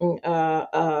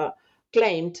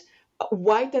claimed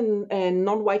white and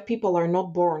non-white people are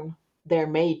not born, they're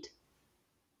made.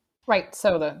 Right.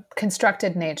 So the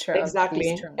constructed nature exactly. of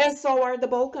these terms. And so are the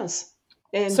Balkans.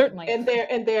 And, certainly. And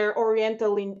their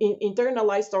Oriental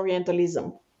internalized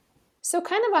Orientalism. So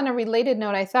kind of on a related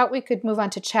note, I thought we could move on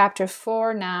to chapter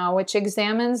 4 now, which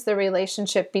examines the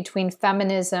relationship between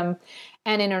feminism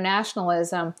and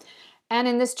internationalism. And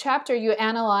in this chapter, you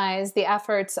analyze the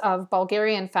efforts of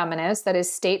Bulgarian feminists, that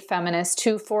is state feminists,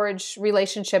 to forge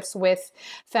relationships with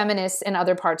feminists in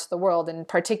other parts of the world, in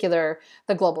particular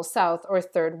the global south or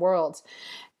third world.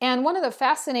 And one of the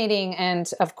fascinating and,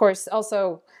 of course,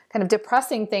 also kind of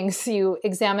depressing things you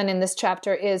examine in this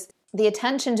chapter is the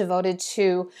attention devoted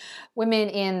to women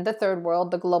in the third world,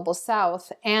 the global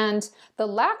south, and the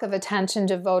lack of attention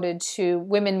devoted to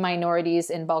women minorities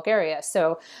in Bulgaria.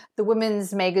 So the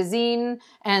women's magazine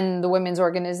and the women's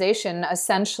organization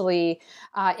essentially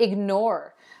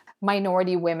ignore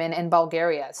minority women in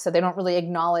Bulgaria. So they don't really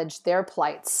acknowledge their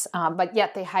plights, but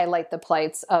yet they highlight the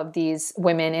plights of these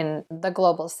women in the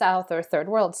global south or third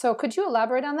world. So could you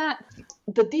elaborate on that?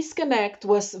 The disconnect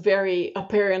was very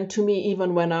apparent to me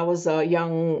even when I was a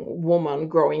young woman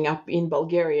growing up in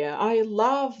Bulgaria. I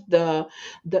loved the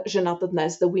Жената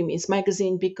днес, the women's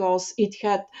magazine, because it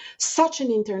had such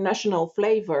an international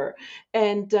flavor.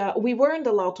 And we weren't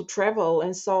allowed to travel,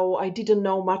 and so I didn't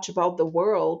know much about the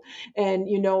world. And,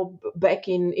 back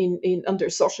in under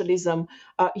socialism,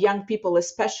 young people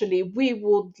especially, we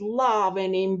would love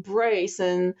and embrace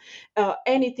and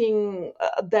anything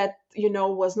that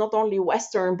was not only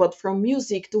Western, but from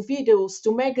music to videos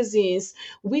to magazines.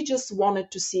 We just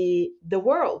wanted to see the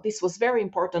world. This was very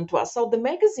important to us. So the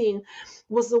magazine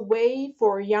was a way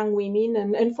for young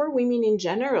women and for women in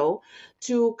general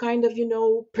to kind of,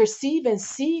 perceive and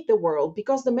see the world,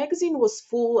 because the magazine was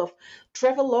full of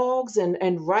travelogues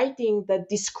and writing that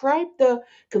described the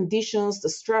conditions, the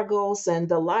struggles, and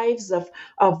the lives of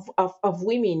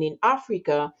women in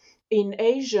Africa, in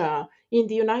Asia, in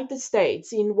the United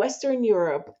States, in Western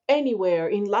Europe, anywhere,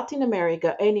 in Latin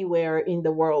America, anywhere in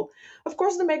the world. Of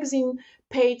course, the magazine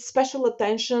paid special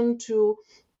attention to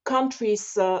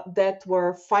countries that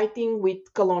were fighting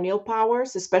with colonial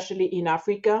powers, especially in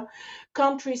Africa,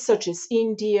 countries such as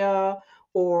India,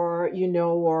 or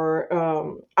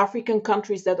African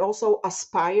countries that also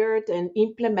aspired and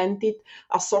implemented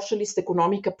a socialist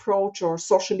economic approach or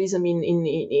socialism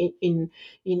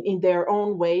in their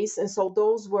own ways. And so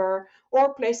those were,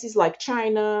 or places like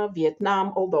China,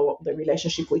 Vietnam, although the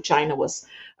relationship with China was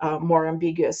more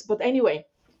ambiguous. But anyway,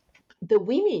 the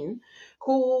women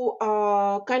who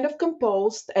kind of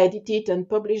composed, edited, and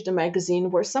published the magazine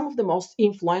were some of the most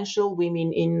influential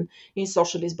women in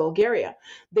socialist Bulgaria.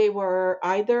 They were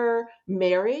either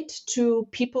married to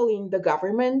people in the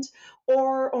government,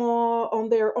 or on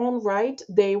their own right,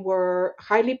 they were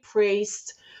highly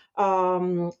praised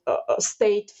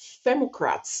state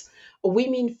femocrats,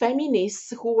 women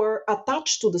feminists who were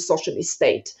attached to the socialist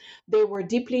state. They were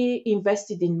deeply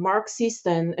invested in Marxist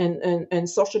and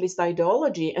socialist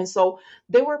ideology, and so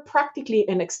they were practically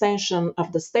an extension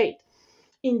of the state.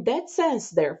 In that sense,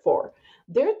 therefore,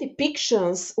 their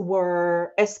depictions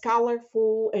were as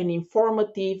colorful and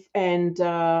informative and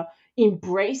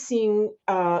embracing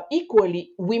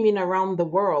equally women around the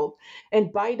world.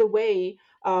 And by the way,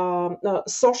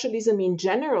 socialism in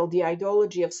general, the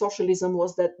ideology of socialism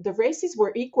was that the races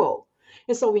were equal.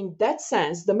 And so, in that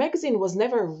sense, the magazine was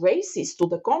never racist. To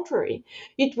the contrary,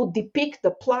 it would depict the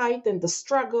plight and the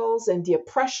struggles and the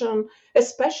oppression,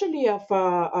 especially of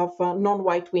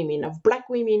non-white women, of black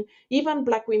women, even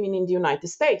black women in the United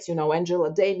States.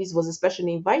 Angela Davis was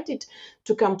especially invited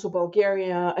to come to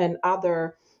Bulgaria and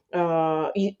other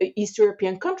East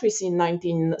European countries in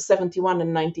 1971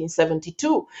 and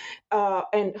 1972,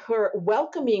 and her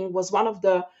welcoming was one of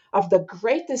the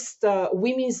greatest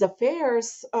women's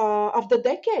affairs of the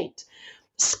decade.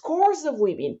 Scores of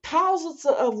women, thousands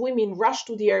of women rushed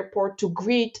to the airport to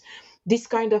greet this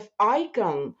kind of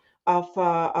icon of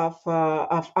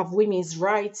women's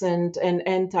rights and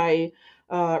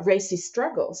anti-racist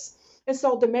struggles. And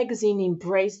so the magazine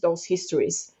embraced those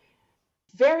histories.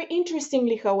 Very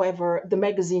interestingly, however, the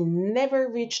magazine never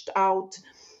reached out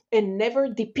and never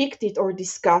depicted or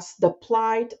discussed the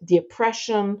plight, the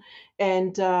oppression,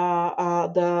 and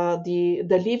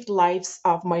the lived lives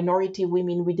of minority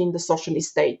women within the socialist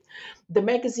state. The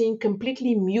magazine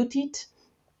completely muted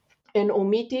and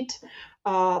omitted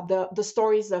the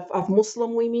stories of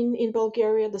Muslim women in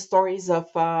Bulgaria, the stories of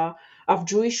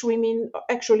Jewish women.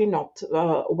 Actually, not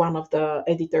one of the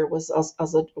editor was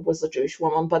a Jewish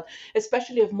woman, but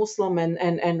especially of Muslim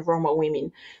and Roma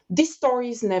women. These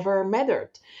stories never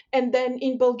mattered. And then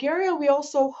in Bulgaria, we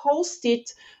also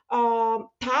hosted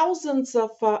thousands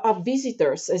of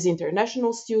visitors as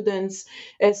international students,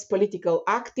 as political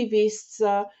activists,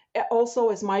 also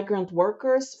as migrant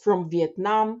workers from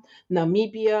Vietnam,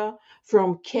 Namibia,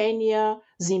 from Kenya,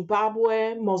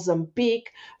 Zimbabwe,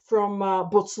 Mozambique, from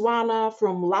Botswana,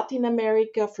 from Latin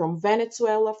America, from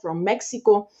Venezuela, from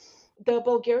Mexico. the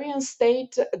Bulgarian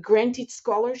state granted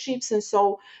scholarships, and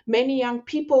so many young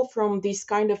people from these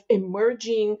kind of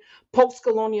emerging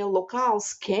post-colonial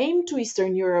locales came to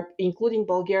Eastern Europe, including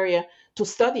Bulgaria, to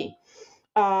study.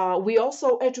 We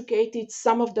also educated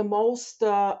some of the most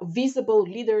visible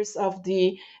leaders of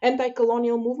the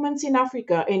anti-colonial movements in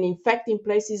Africa, and in fact, in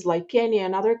places like Kenya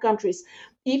and other countries,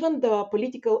 even the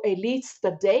political elites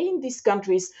today in these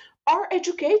countries are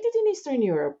educated in Eastern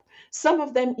Europe. Some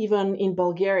of them even in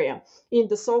Bulgaria, in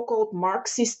the so-called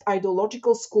Marxist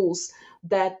ideological schools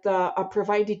that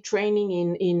provided training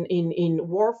in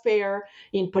warfare,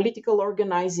 in political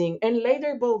organizing, and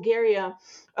later Bulgaria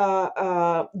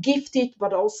gifted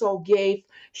but also gave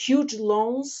huge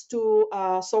loans to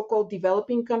so-called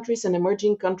developing countries and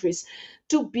emerging countries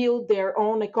to build their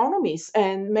own economies,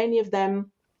 and many of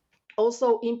them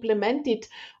also implemented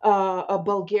a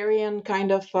Bulgarian kind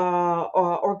of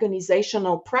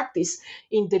organizational practice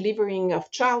in delivering of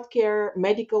childcare,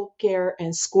 medical care,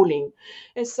 and schooling.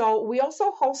 And so we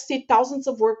also hosted thousands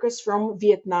of workers from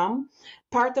Vietnam.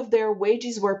 Part of their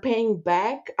wages were paying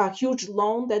back a huge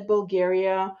loan that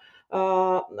Bulgaria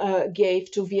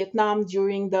gave to Vietnam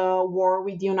during the war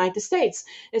with the United States.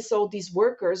 And so these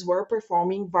workers were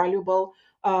performing valuable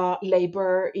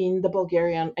labor in the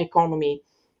Bulgarian economy.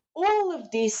 All of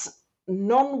these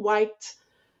non-white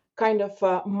kind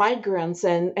of migrants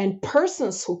and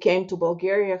persons who came to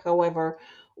Bulgaria, however,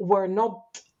 were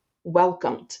not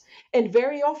welcomed. And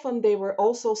very often they were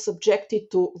also subjected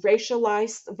to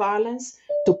racialized violence,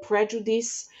 to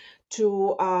prejudice,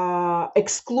 to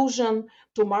exclusion,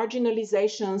 to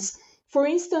marginalizations. For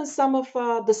instance, some of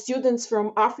the students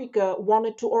from Africa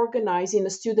wanted to organize in a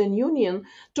student union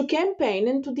to campaign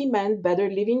and to demand better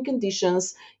living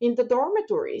conditions in the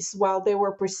dormitories while they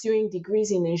were pursuing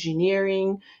degrees in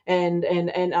engineering and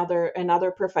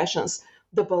other professions.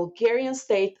 The Bulgarian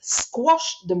state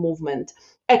squashed the movement,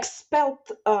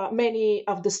 expelled many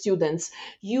of the students,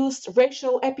 used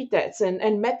racial epithets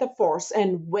and metaphors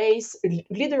and ways,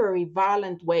 literary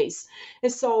violent ways.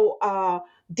 And so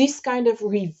this kind of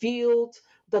revealed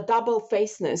the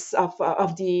double-facedness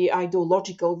of the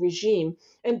ideological regime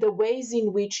and the ways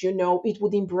in which, it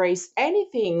would embrace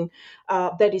anything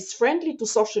that is friendly to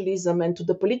socialism and to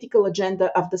the political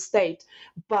agenda of the state,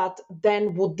 but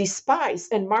then would despise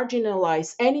and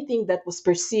marginalize anything that was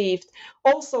perceived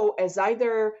also as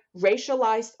either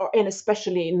racialized and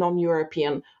especially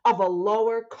non-European, of a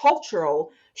lower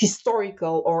cultural,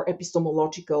 historical, or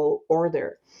epistemological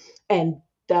order. And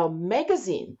the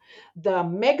magazine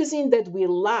that we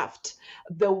loved,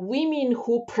 the women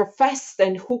who professed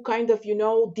and who kind of,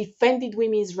 defended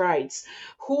women's rights,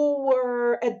 who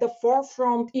were at the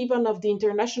forefront even of the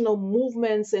international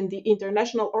movements and the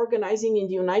international organizing in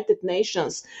the United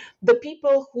Nations, the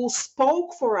people who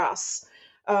spoke for us,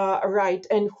 right,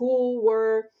 and who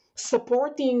were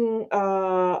supporting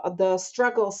the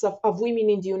struggles of women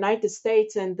in the United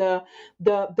States and the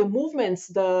movements,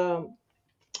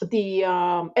 the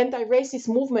anti-racist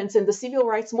movements and the civil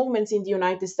rights movements in the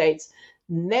United States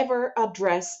never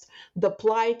addressed the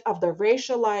plight of the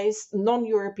racialized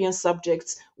non-European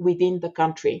subjects within the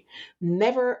country,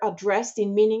 never addressed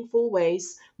in meaningful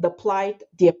ways the plight,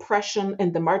 the oppression,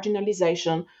 and the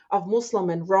marginalization of Muslim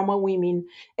and Roma women,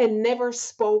 and never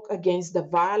spoke against the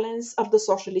violence of the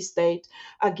socialist state,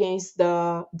 against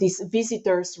these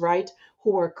visitors, right,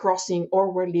 who were crossing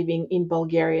or were living in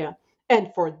Bulgaria.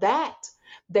 And for that,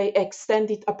 they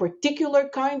extended a particular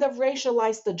kind of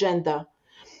racialized agenda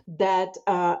that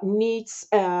needs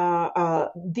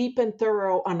deep and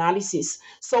thorough analysis.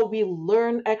 So we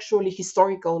learn actually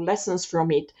historical lessons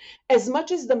from it. As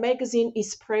much as the magazine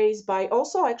is praised by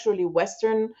also actually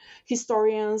Western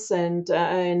historians and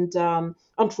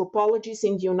anthropologists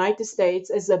in the United States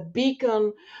as a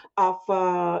beacon of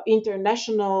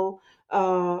international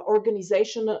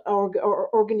organizations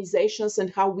and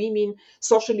how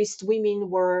socialist women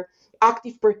were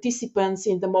active participants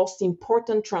in the most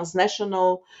important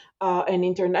transnational and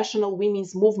international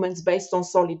women's movements based on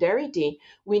solidarity.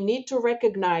 We need to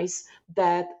recognize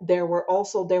that there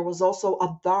was also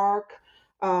a dark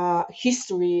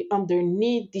history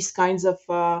underneath these kinds of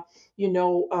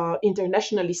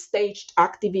internationally staged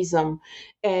activism,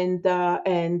 and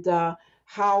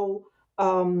how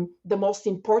the most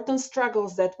important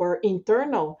struggles that were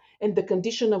internal and the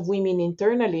condition of women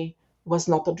internally was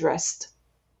not addressed.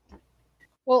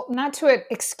 Well, not to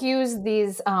excuse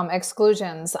these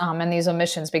exclusions and these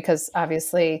omissions, because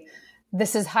obviously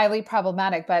this is highly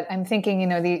problematic, but I'm thinking,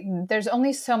 there's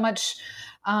only so much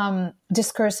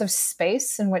discursive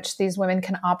space in which these women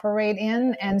can operate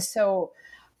in. And so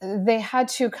they had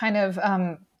to kind of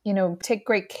take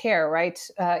great care, right,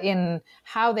 in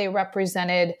how they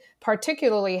represented,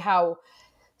 particularly how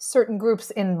certain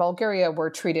groups in Bulgaria were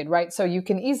treated, right? So you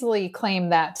can easily claim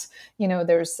that,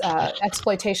 there's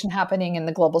exploitation happening in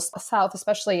the global south,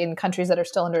 especially in countries that are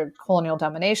still under colonial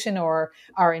domination or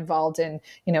are involved in,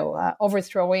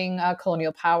 overthrowing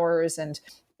colonial powers. And,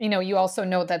 you also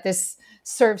note that this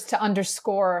serves to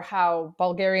underscore how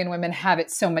Bulgarian women have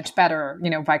it so much better,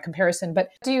 by comparison.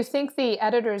 But do you think the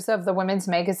editors of the women's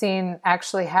magazine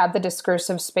actually had the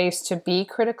discursive space to be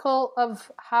critical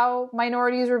of how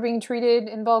minorities were being treated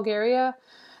in Bulgaria?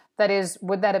 That is,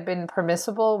 would that have been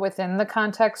permissible within the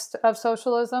context of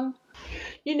socialism?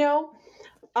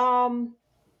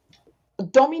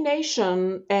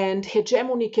 Domination and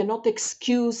hegemony cannot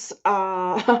excuse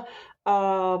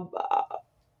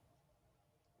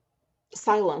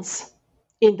silence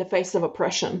in the face of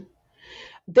oppression.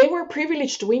 They were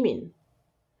privileged women.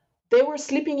 They were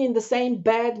sleeping in the same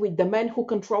bed with the men who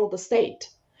controlled the state.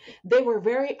 They were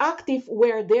very active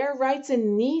where their rights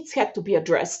and needs had to be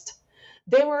addressed.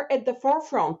 They were at the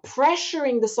forefront,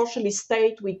 pressuring the socialist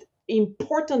state with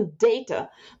important data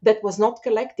that was not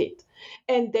collected.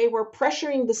 And they were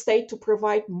pressuring the state to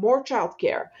provide more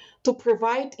childcare, to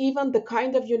provide even the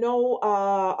kind of,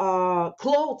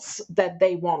 clothes that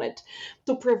they wanted,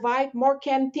 to provide more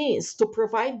canteens, to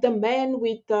provide the men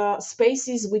with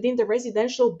spaces within the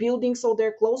residential buildings so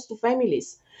they're close to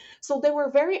families. So they were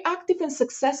very active and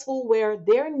successful where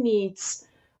their needs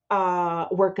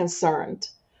were concerned.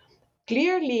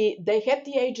 Clearly, they had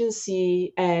the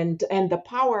agency and the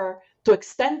power to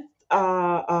extend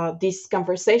these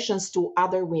conversations to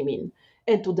other women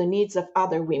and to the needs of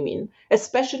other women,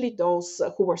 especially those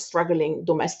who were struggling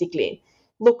domestically.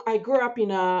 Look, I grew up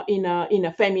in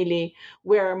a family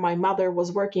where my mother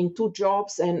was working 2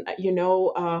 jobs, and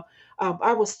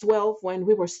I was 12 when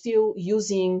we were still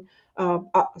using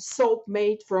soap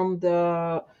made from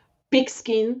the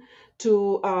pigskin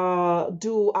to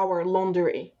do our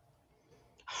laundry.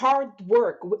 Hard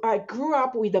work. I grew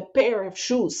up with a pair of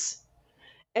shoes,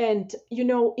 and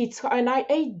I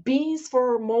ate beans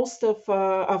for most of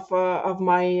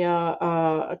my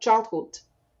childhood.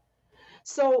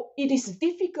 So it is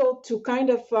difficult to kind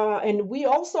of, and we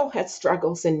also had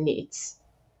struggles and needs.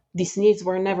 These needs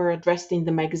were never addressed in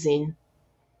the magazine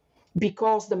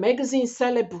because the magazine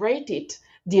celebrated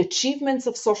the achievements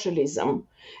of socialism.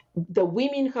 The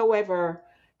women, however,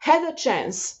 had a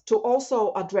chance to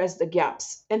also address the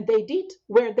gaps, and they did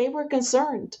where they were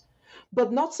concerned,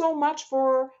 but not so much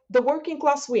for the working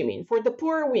class women, for the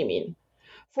poor women,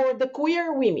 for the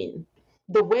queer women,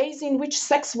 the ways in which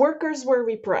sex workers were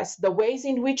repressed, the ways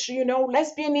in which,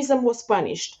 lesbianism was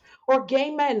punished, or gay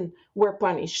men were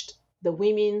punished. The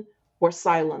women were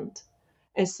silent.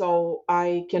 And so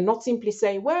I cannot simply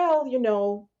say, well,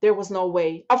 there was no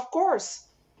way. Of course,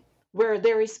 where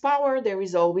there is power, there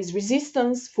is always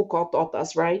resistance. Foucault taught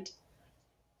us, right?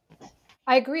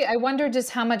 I agree. I wonder just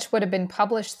how much would have been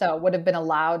published, though, would have been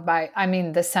allowed by,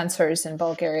 the censors in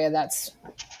Bulgaria. That's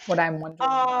what I'm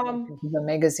wondering the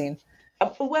magazine.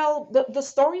 Well, the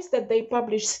stories that they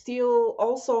published still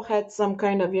also had some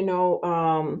kind of,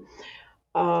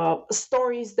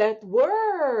 stories that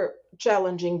were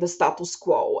challenging the status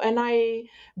quo. And I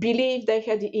believe they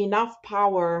had enough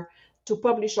power to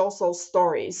publish also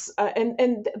stories.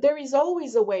 And there is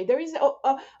always a way. There is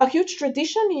a huge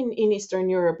tradition in Eastern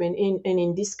Europe and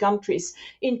in these countries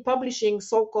in publishing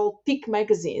so-called thick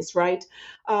magazines, right?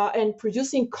 And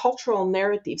producing cultural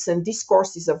narratives and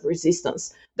discourses of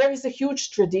resistance. There is a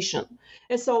huge tradition.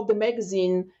 And so the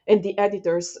magazine and the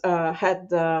editors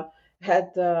had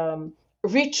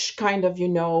rich kind of,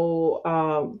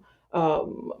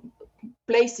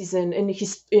 places and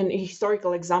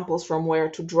historical examples from where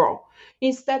to draw.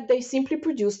 Instead, they simply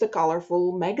produced a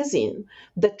colorful magazine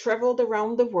that traveled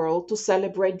around the world to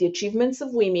celebrate the achievements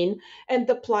of women and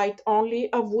the plight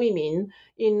only of women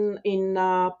in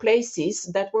places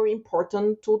that were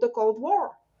important to the Cold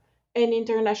War and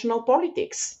international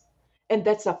politics. And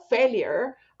that's a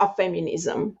failure of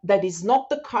feminism. That is not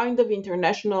the kind of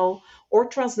international or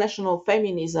transnational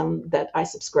feminism that I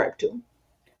subscribe to.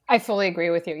 I fully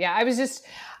agree with you. Yeah, I was just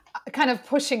kind of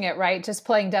pushing it, right? Just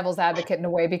playing devil's advocate in a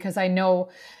way, because I know,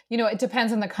 it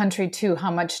depends on the country too,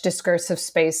 how much discursive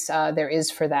space there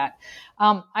is for that.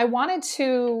 I wanted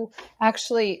to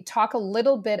actually talk a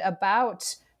little bit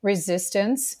about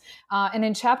resistance. And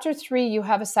in chapter 3, you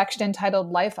have a section entitled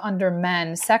Life Under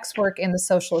Men, Sex Work in the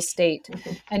Socialist State.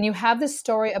 And you have this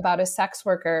story about a sex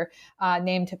worker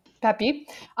named Pepi.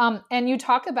 And you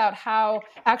talk about how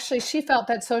actually she felt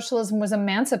that socialism was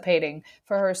emancipating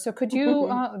for her. So could you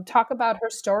talk about her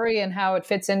story and how it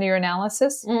fits into your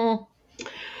analysis?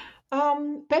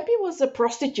 Pepe was a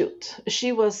prostitute.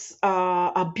 She was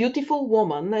a beautiful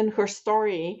woman, and her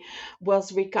story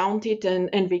was recounted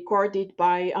and recorded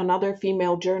by another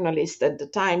female journalist at the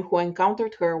time who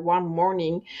encountered her one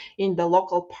morning in the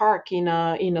local park in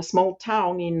a small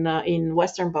town in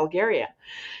western Bulgaria.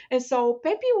 And so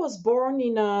Pepe was born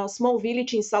in a small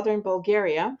village in southern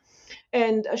Bulgaria.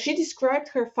 And she described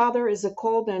her father as a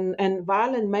cold and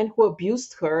violent man who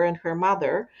abused her and her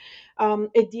mother.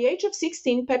 At the age of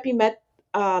 16, Pepe met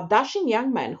a dashing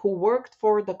young man who worked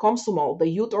for the Komsomol, the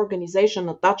youth organization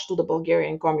attached to the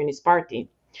Bulgarian Communist Party.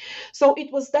 So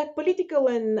it was that political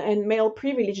and male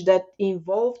privilege that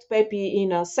involved Pepe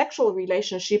in a sexual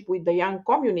relationship with the young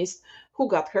communist who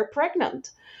got her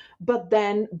pregnant, but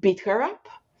then beat her up,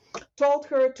 told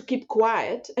her to keep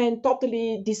quiet, and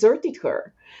totally deserted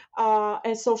her.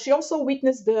 And so she also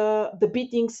witnessed the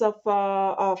beatings of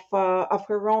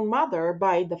her own mother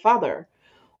by the father.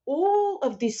 All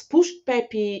of this pushed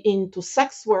Pepe into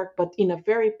sex work, but in a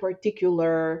very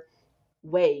particular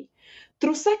way.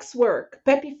 Through sex work,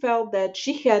 Pepe felt that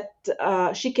she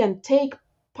can take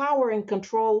power and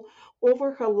control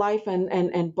over her life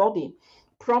and body,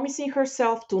 promising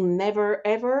herself to never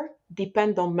ever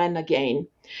depend on men again.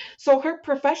 So her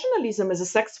professionalism as a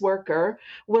sex worker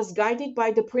was guided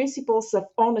by the principles of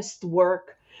honest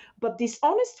work. But this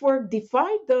honest work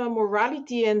defied the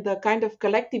morality and the kind of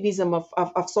collectivism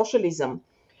of socialism.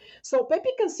 So Pepe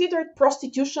considered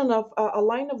prostitution of a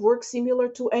line of work similar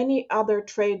to any other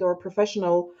trade or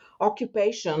professional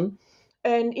occupation.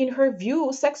 And in her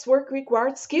view, sex work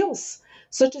required skills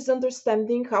such as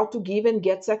understanding how to give and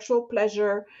get sexual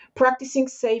pleasure, practicing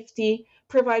safety,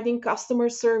 providing customer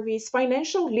service,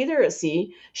 financial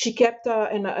literacy. She kept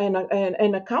an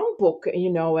account book,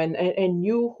 and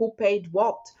knew who paid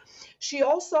what. She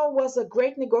also was a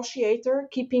great negotiator,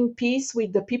 keeping peace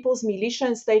with the people's militia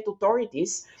and state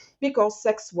authorities because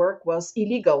sex work was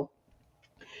illegal.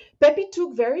 Pepe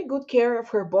took very good care of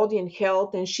her body and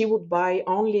health, and she would buy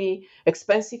only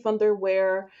expensive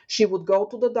underwear. She would go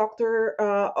to the doctor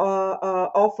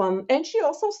often, and she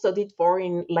also studied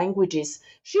foreign languages.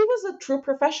 She was a true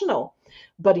professional.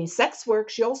 But in sex work,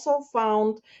 she also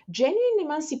found genuine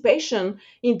emancipation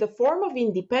in the form of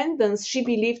independence she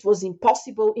believed was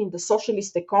impossible in the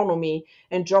socialist economy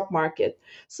and job market.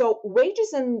 So,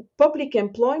 wages and public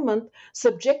employment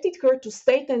subjected her to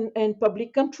state and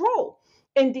public control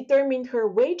and determined her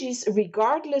wages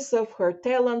regardless of her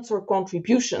talents or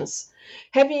contributions.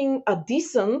 Having a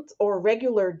decent or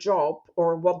regular job,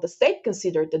 or what the state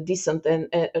considered a decent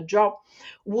a job,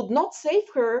 would not save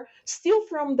her still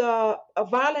from the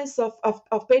violence of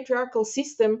patriarchal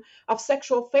system of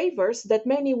sexual favors that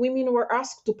many women were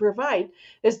asked to provide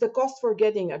as the cost for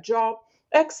getting a job,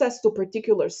 access to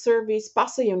particular service,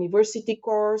 pass a university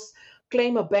course,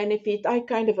 claim a benefit. I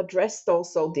kind of addressed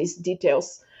also these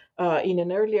details in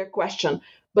an earlier question.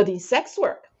 But in sex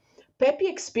work, Pepe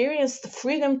experienced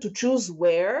freedom to choose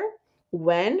where,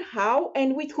 when, how,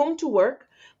 and with whom to work,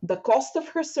 the cost of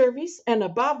her service, and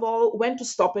above all, when to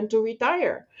stop and to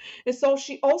retire. And so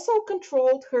she also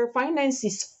controlled her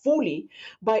finances fully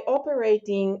by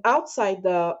operating outside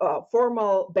the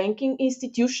formal banking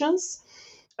institutions.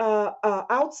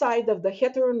 Outside of the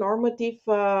heteronormative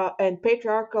and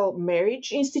patriarchal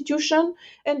marriage institution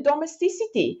and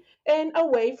domesticity, and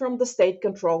away from the state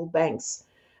controlled banks.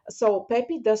 So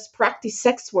Pepe does practice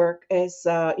sex work as,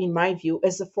 in my view,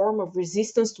 as a form of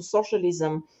resistance to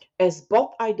socialism, as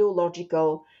both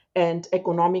ideological and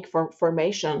economic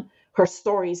formation. Her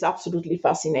story is absolutely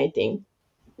fascinating.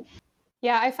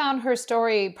 Yeah, I found her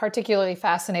story particularly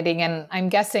fascinating, and I'm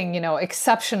guessing,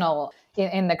 exceptional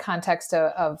in the context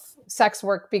of sex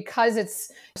work because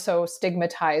it's so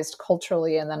stigmatized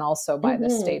culturally and then also by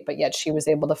the state, but yet she was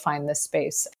able to find this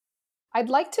space. I'd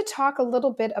like to talk a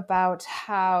little bit about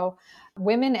how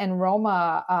women and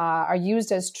Roma are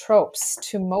used as tropes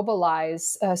to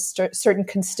mobilize certain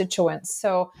constituents.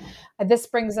 So this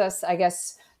brings us, I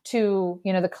guess, to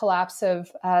the collapse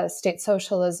of state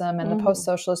socialism and the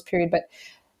post-socialist period, but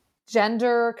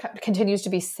gender continues to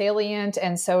be salient,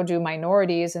 and so do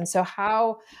minorities. And so,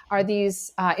 how are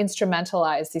these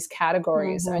instrumentalized? These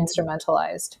categories are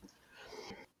instrumentalized.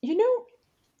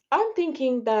 I'm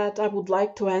thinking that I would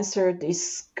like to answer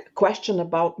this question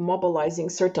about mobilizing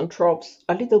certain tropes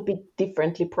a little bit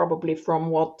differently, probably from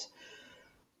what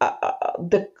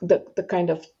the kind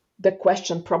of the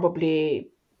question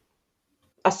probably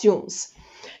assumes.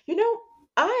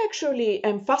 I actually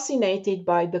am fascinated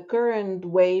by the current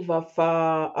wave of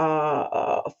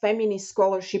feminist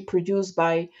scholarship produced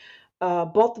by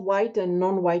both white and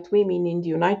non-white women in the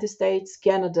United States,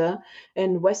 Canada,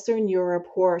 and Western Europe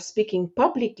who are speaking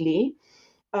publicly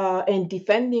and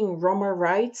defending Roma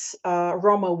rights,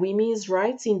 Roma women's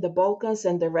rights in the Balkans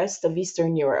and the rest of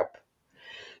Eastern Europe.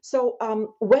 So,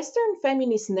 Western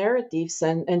feminist narratives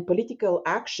and political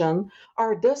action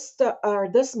are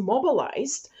thus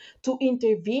mobilized to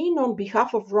intervene on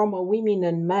behalf of Roma women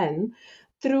and men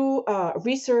through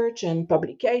research and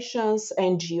publications,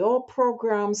 NGO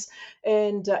programs,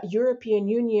 and European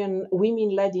Union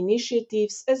women-led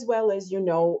initiatives, as well as,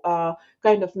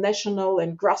 kind of national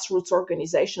and grassroots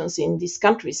organizations in these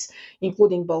countries,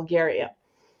 including Bulgaria.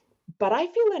 But I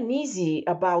feel uneasy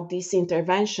about these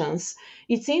interventions.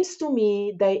 It seems to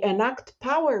me they enact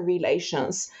power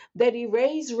relations that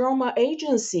erase Roma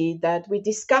agency that we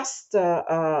discussed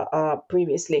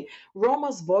previously,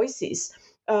 Roma's voices,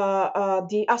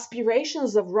 the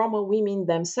aspirations of Roma women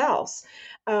themselves,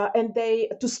 and they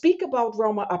to speak about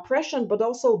Roma oppression, but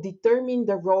also determine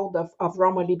the road of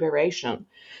Roma liberation.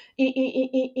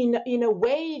 In a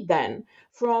way, then,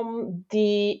 from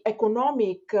the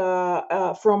economic,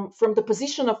 from the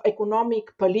position of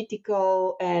economic,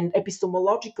 political, and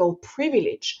epistemological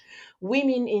privilege,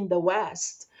 women in the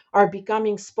West are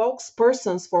becoming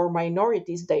spokespersons for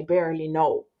minorities they barely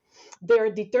know.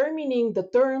 They're determining the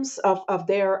terms of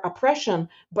their oppression,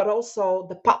 but also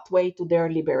the pathway to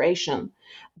their liberation.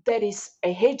 That is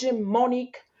a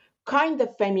hegemonic kind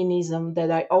of feminism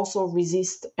that I also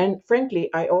resist, and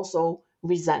frankly, I also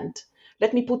resent.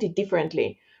 Let me put it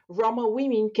differently. Roma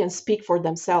women can speak for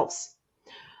themselves.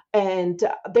 And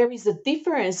there is a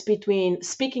difference between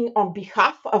speaking on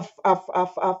behalf of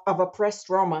oppressed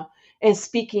Roma and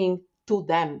speaking to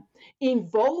them,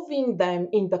 involving them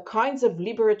in the kinds of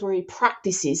liberatory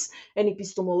practices and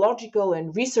epistemological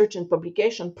and research and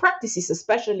publication practices,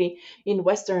 especially in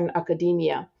Western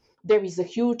academia. There is a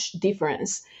huge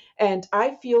difference. And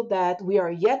I feel that we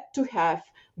are yet to have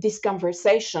this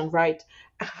conversation, right?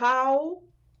 How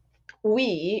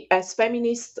we as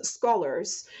feminist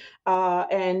scholars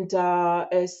and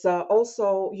as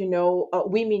also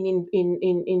women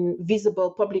in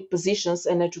visible public positions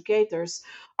and educators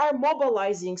are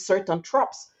mobilizing certain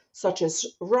tropes such as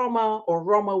Roma or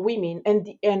Roma women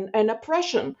and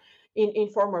oppression in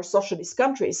former socialist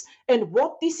countries, and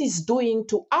what this is doing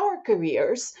to our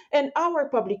careers and our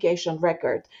publication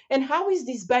record, and how is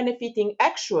this benefiting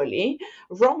actually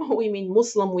Roma women,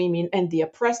 Muslim women, and the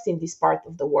oppressed in this part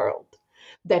of the world.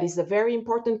 That is a very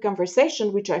important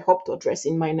conversation, which I hope to address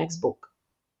in my next book.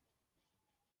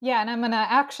 Yeah, and I'm going to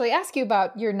actually ask you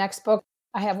about your next book.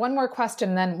 I have one more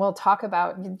question, then we'll talk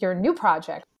about your new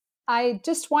project. I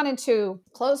just wanted to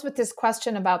close with this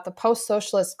question about the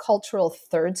post-socialist cultural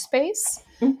third space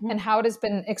and how it has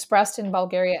been expressed in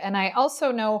Bulgaria. And I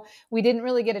also know we didn't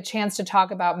really get a chance to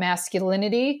talk about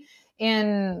masculinity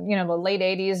in the late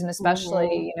 80s and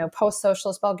especially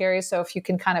post-socialist Bulgaria. So if you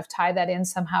can kind of tie that in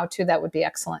somehow too, that would be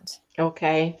excellent.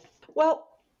 Okay. Well,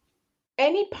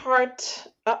 any part,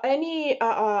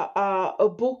 a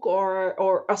book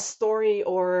or a story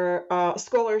or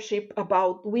scholarship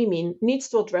about women needs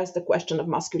to address the question of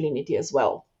masculinity as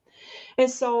well.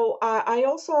 And so I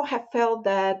also have felt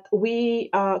that we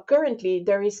currently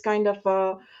there is kind of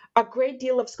a great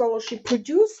deal of scholarship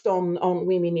produced on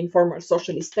women in former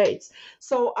socialist states.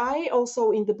 So I also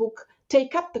in the book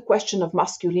take up the question of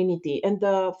masculinity and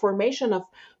the formation of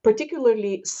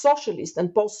particularly socialist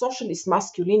and post-socialist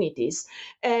masculinities,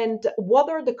 and what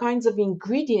are the kinds of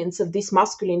ingredients of these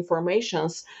masculine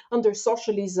formations under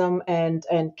socialism and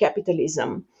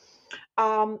capitalism.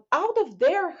 Out of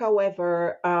there,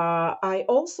 however, I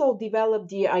also developed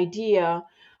the idea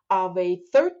of a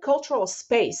third cultural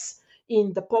space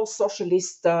in the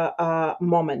post-socialist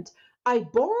moment. I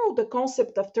borrowed the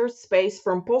concept of third space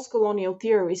from post-colonial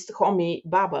theorist Homi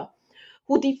Bhabha,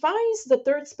 who defines the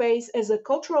third space as a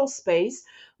cultural space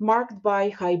marked by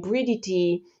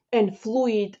hybridity and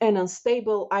fluid and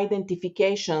unstable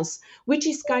identifications, which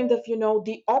is kind of,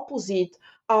 the opposite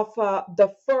of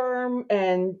the firm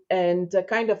and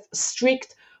kind of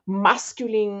strict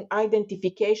masculine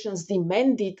identifications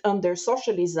demanded under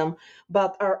socialism,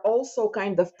 but are also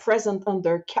kind of present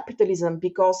under capitalism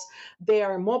because they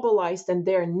are mobilized and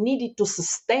they are needed to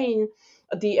sustain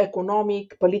the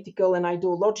economic, political, and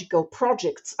ideological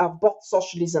projects of both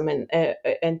socialism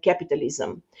and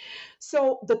capitalism.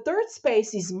 So the third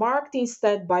space is marked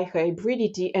instead by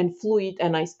hybridity and fluid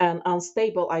and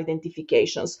unstable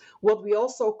identifications, what we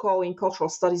also call in cultural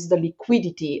studies the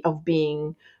liquidity of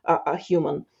being a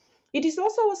human. It is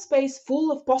also a space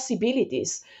full of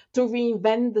possibilities to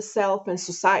reinvent the self and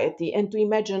society and to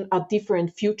imagine a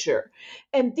different future.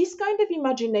 And this kind of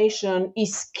imagination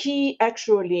is key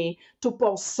actually to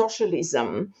post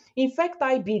socialism. In fact,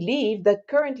 I believe that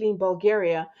currently in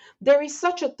Bulgaria, there is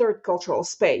such a third cultural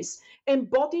space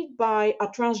embodied by a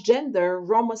transgender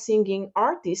Roma singing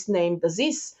artist named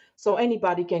Aziz. So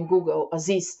anybody can Google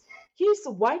Aziz. He is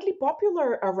widely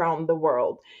popular around the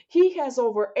world. He has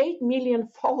over 8 million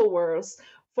followers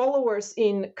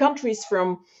in countries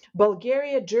from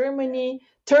Bulgaria, Germany,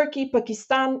 Turkey,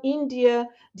 Pakistan, India,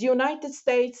 the United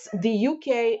States, the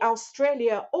UK,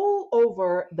 Australia, all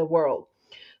over the world.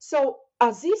 So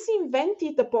Aziz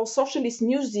invented the post-socialist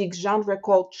music genre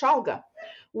called chalga,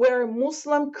 where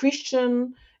Muslim,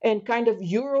 Christian, and kind of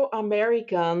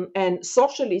Euro-American and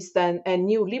socialist and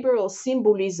new liberal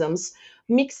symbolisms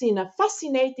mix in a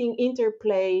fascinating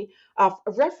interplay of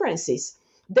references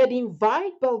that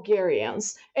invite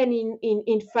Bulgarians and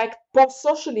in fact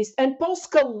post-socialist and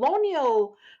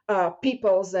post-colonial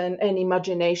peoples and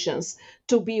imaginations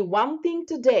to be one thing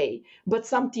today, but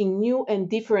something new and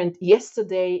different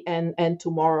yesterday and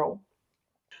tomorrow.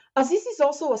 Aziz is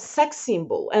also a sex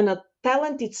symbol and a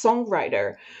talented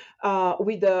songwriter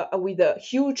with a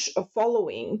huge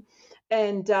following.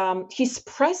 And his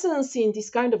presence in this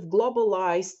kind of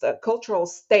globalized cultural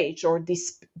stage or the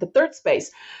third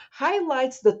space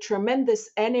highlights the tremendous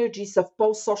energies of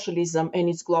post-socialism and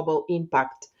its global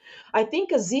impact. I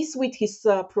think Aziz, with his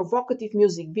provocative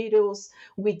music videos,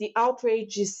 with the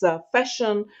outrageous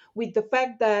fashion, with the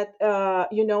fact that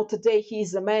today he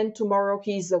is a man, tomorrow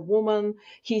he is a woman,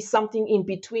 he's something in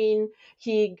between.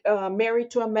 He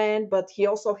married to a man, but he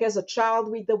also has a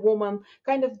child with a woman.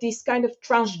 Kind of this kind of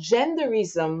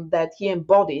transgenderism that he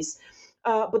embodies.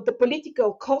 But the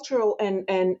political, cultural,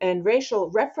 and racial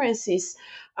references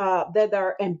that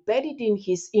are embedded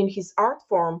in his art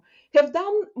form have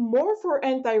done more for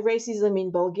anti-racism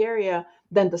in Bulgaria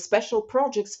than the special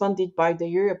projects funded by the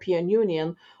European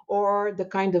Union or the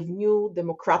kind of new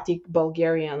democratic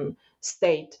Bulgarian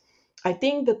state. I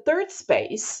think the third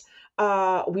space,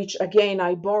 which again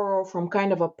I borrow from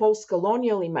kind of a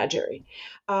post-colonial imagery,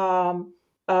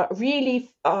 really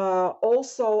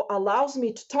also allows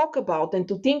me to talk about and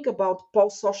to think about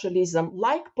post-socialism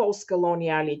like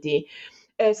post-coloniality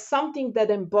as something that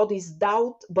embodies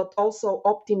doubt, but also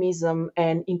optimism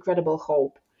and incredible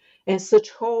hope. And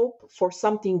such hope for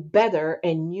something better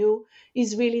and new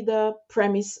is really the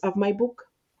premise of my book.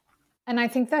 And I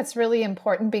think that's really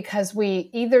important because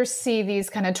we either see these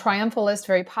kind of triumphalist,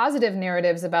 very positive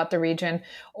narratives about the region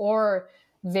or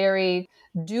very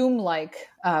doom-like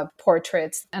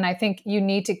portraits. And I think you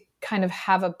need to kind of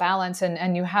have a balance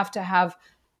and you have to have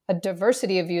a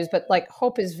diversity of views, but like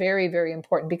hope is very, very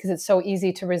important because it's so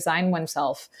easy to resign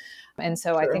oneself. And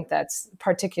so I think that's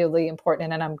particularly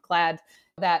important. And I'm glad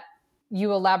that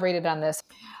you elaborated on this.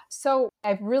 So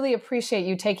I really appreciate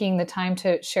you taking the time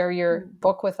to share your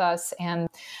book with us. And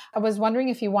I was wondering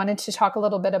if you wanted to talk a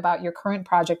little bit about your current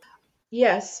project.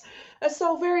 Yes.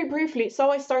 So very briefly, so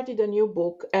I started a new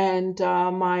book, and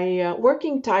my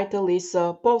working title is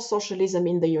Post-Socialism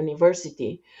in the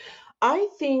University. I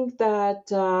think that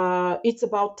it's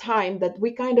about time that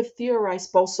we kind of theorize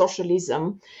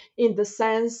post-socialism in the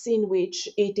sense in which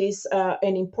it is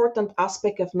an important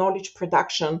aspect of knowledge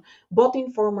production, both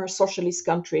in former socialist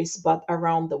countries, but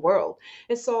around the world.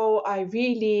 And so I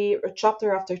really,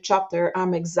 chapter after chapter,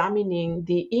 I'm examining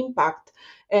the impact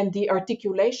and the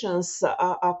articulations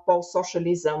of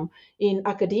post-socialism in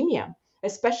academia,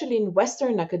 especially in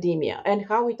Western academia, and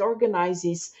how it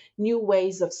organizes new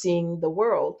ways of seeing the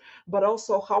world, but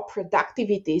also how productive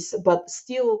it is, but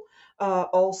still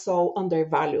also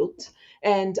undervalued.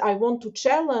 And I want to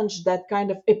challenge that kind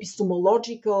of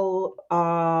epistemological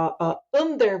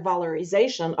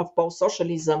undervalorization of post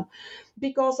socialism,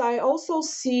 because I also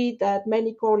see that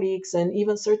many colleagues and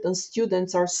even certain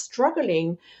students are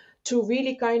struggling to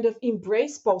really kind of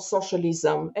embrace post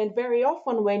socialism. And very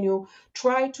often, when you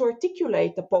try to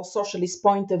articulate a post socialist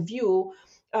point of view,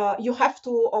 you have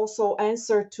to also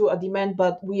answer to a demand,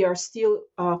 but we are still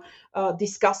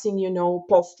discussing,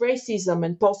 post racism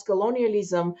and post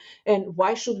colonialism, and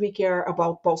why should we care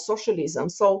about post socialism?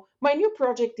 So, my new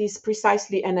project is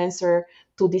precisely an answer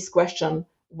to this question: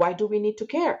 why do we need to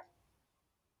care?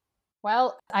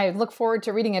 Well, I look forward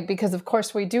to reading it because, of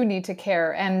course, we do need to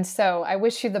care. And so I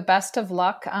wish you the best of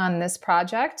luck on this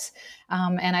project.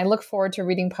 And I look forward to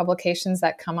reading publications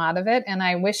that come out of it. And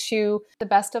I wish you the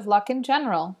best of luck in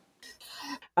general.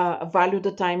 Value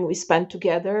the time we spent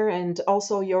together and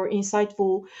also your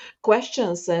insightful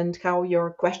questions and how your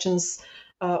questions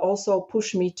also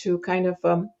push me to kind of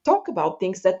talk about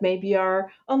things that maybe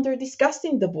are under discussed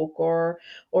in the book, or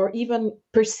even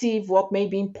perceive what may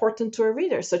be important to a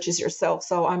reader such as yourself.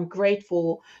 So I'm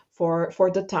grateful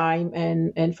for the time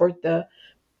and for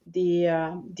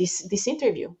this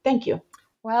interview. Thank you.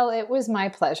 Well, it was my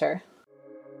pleasure.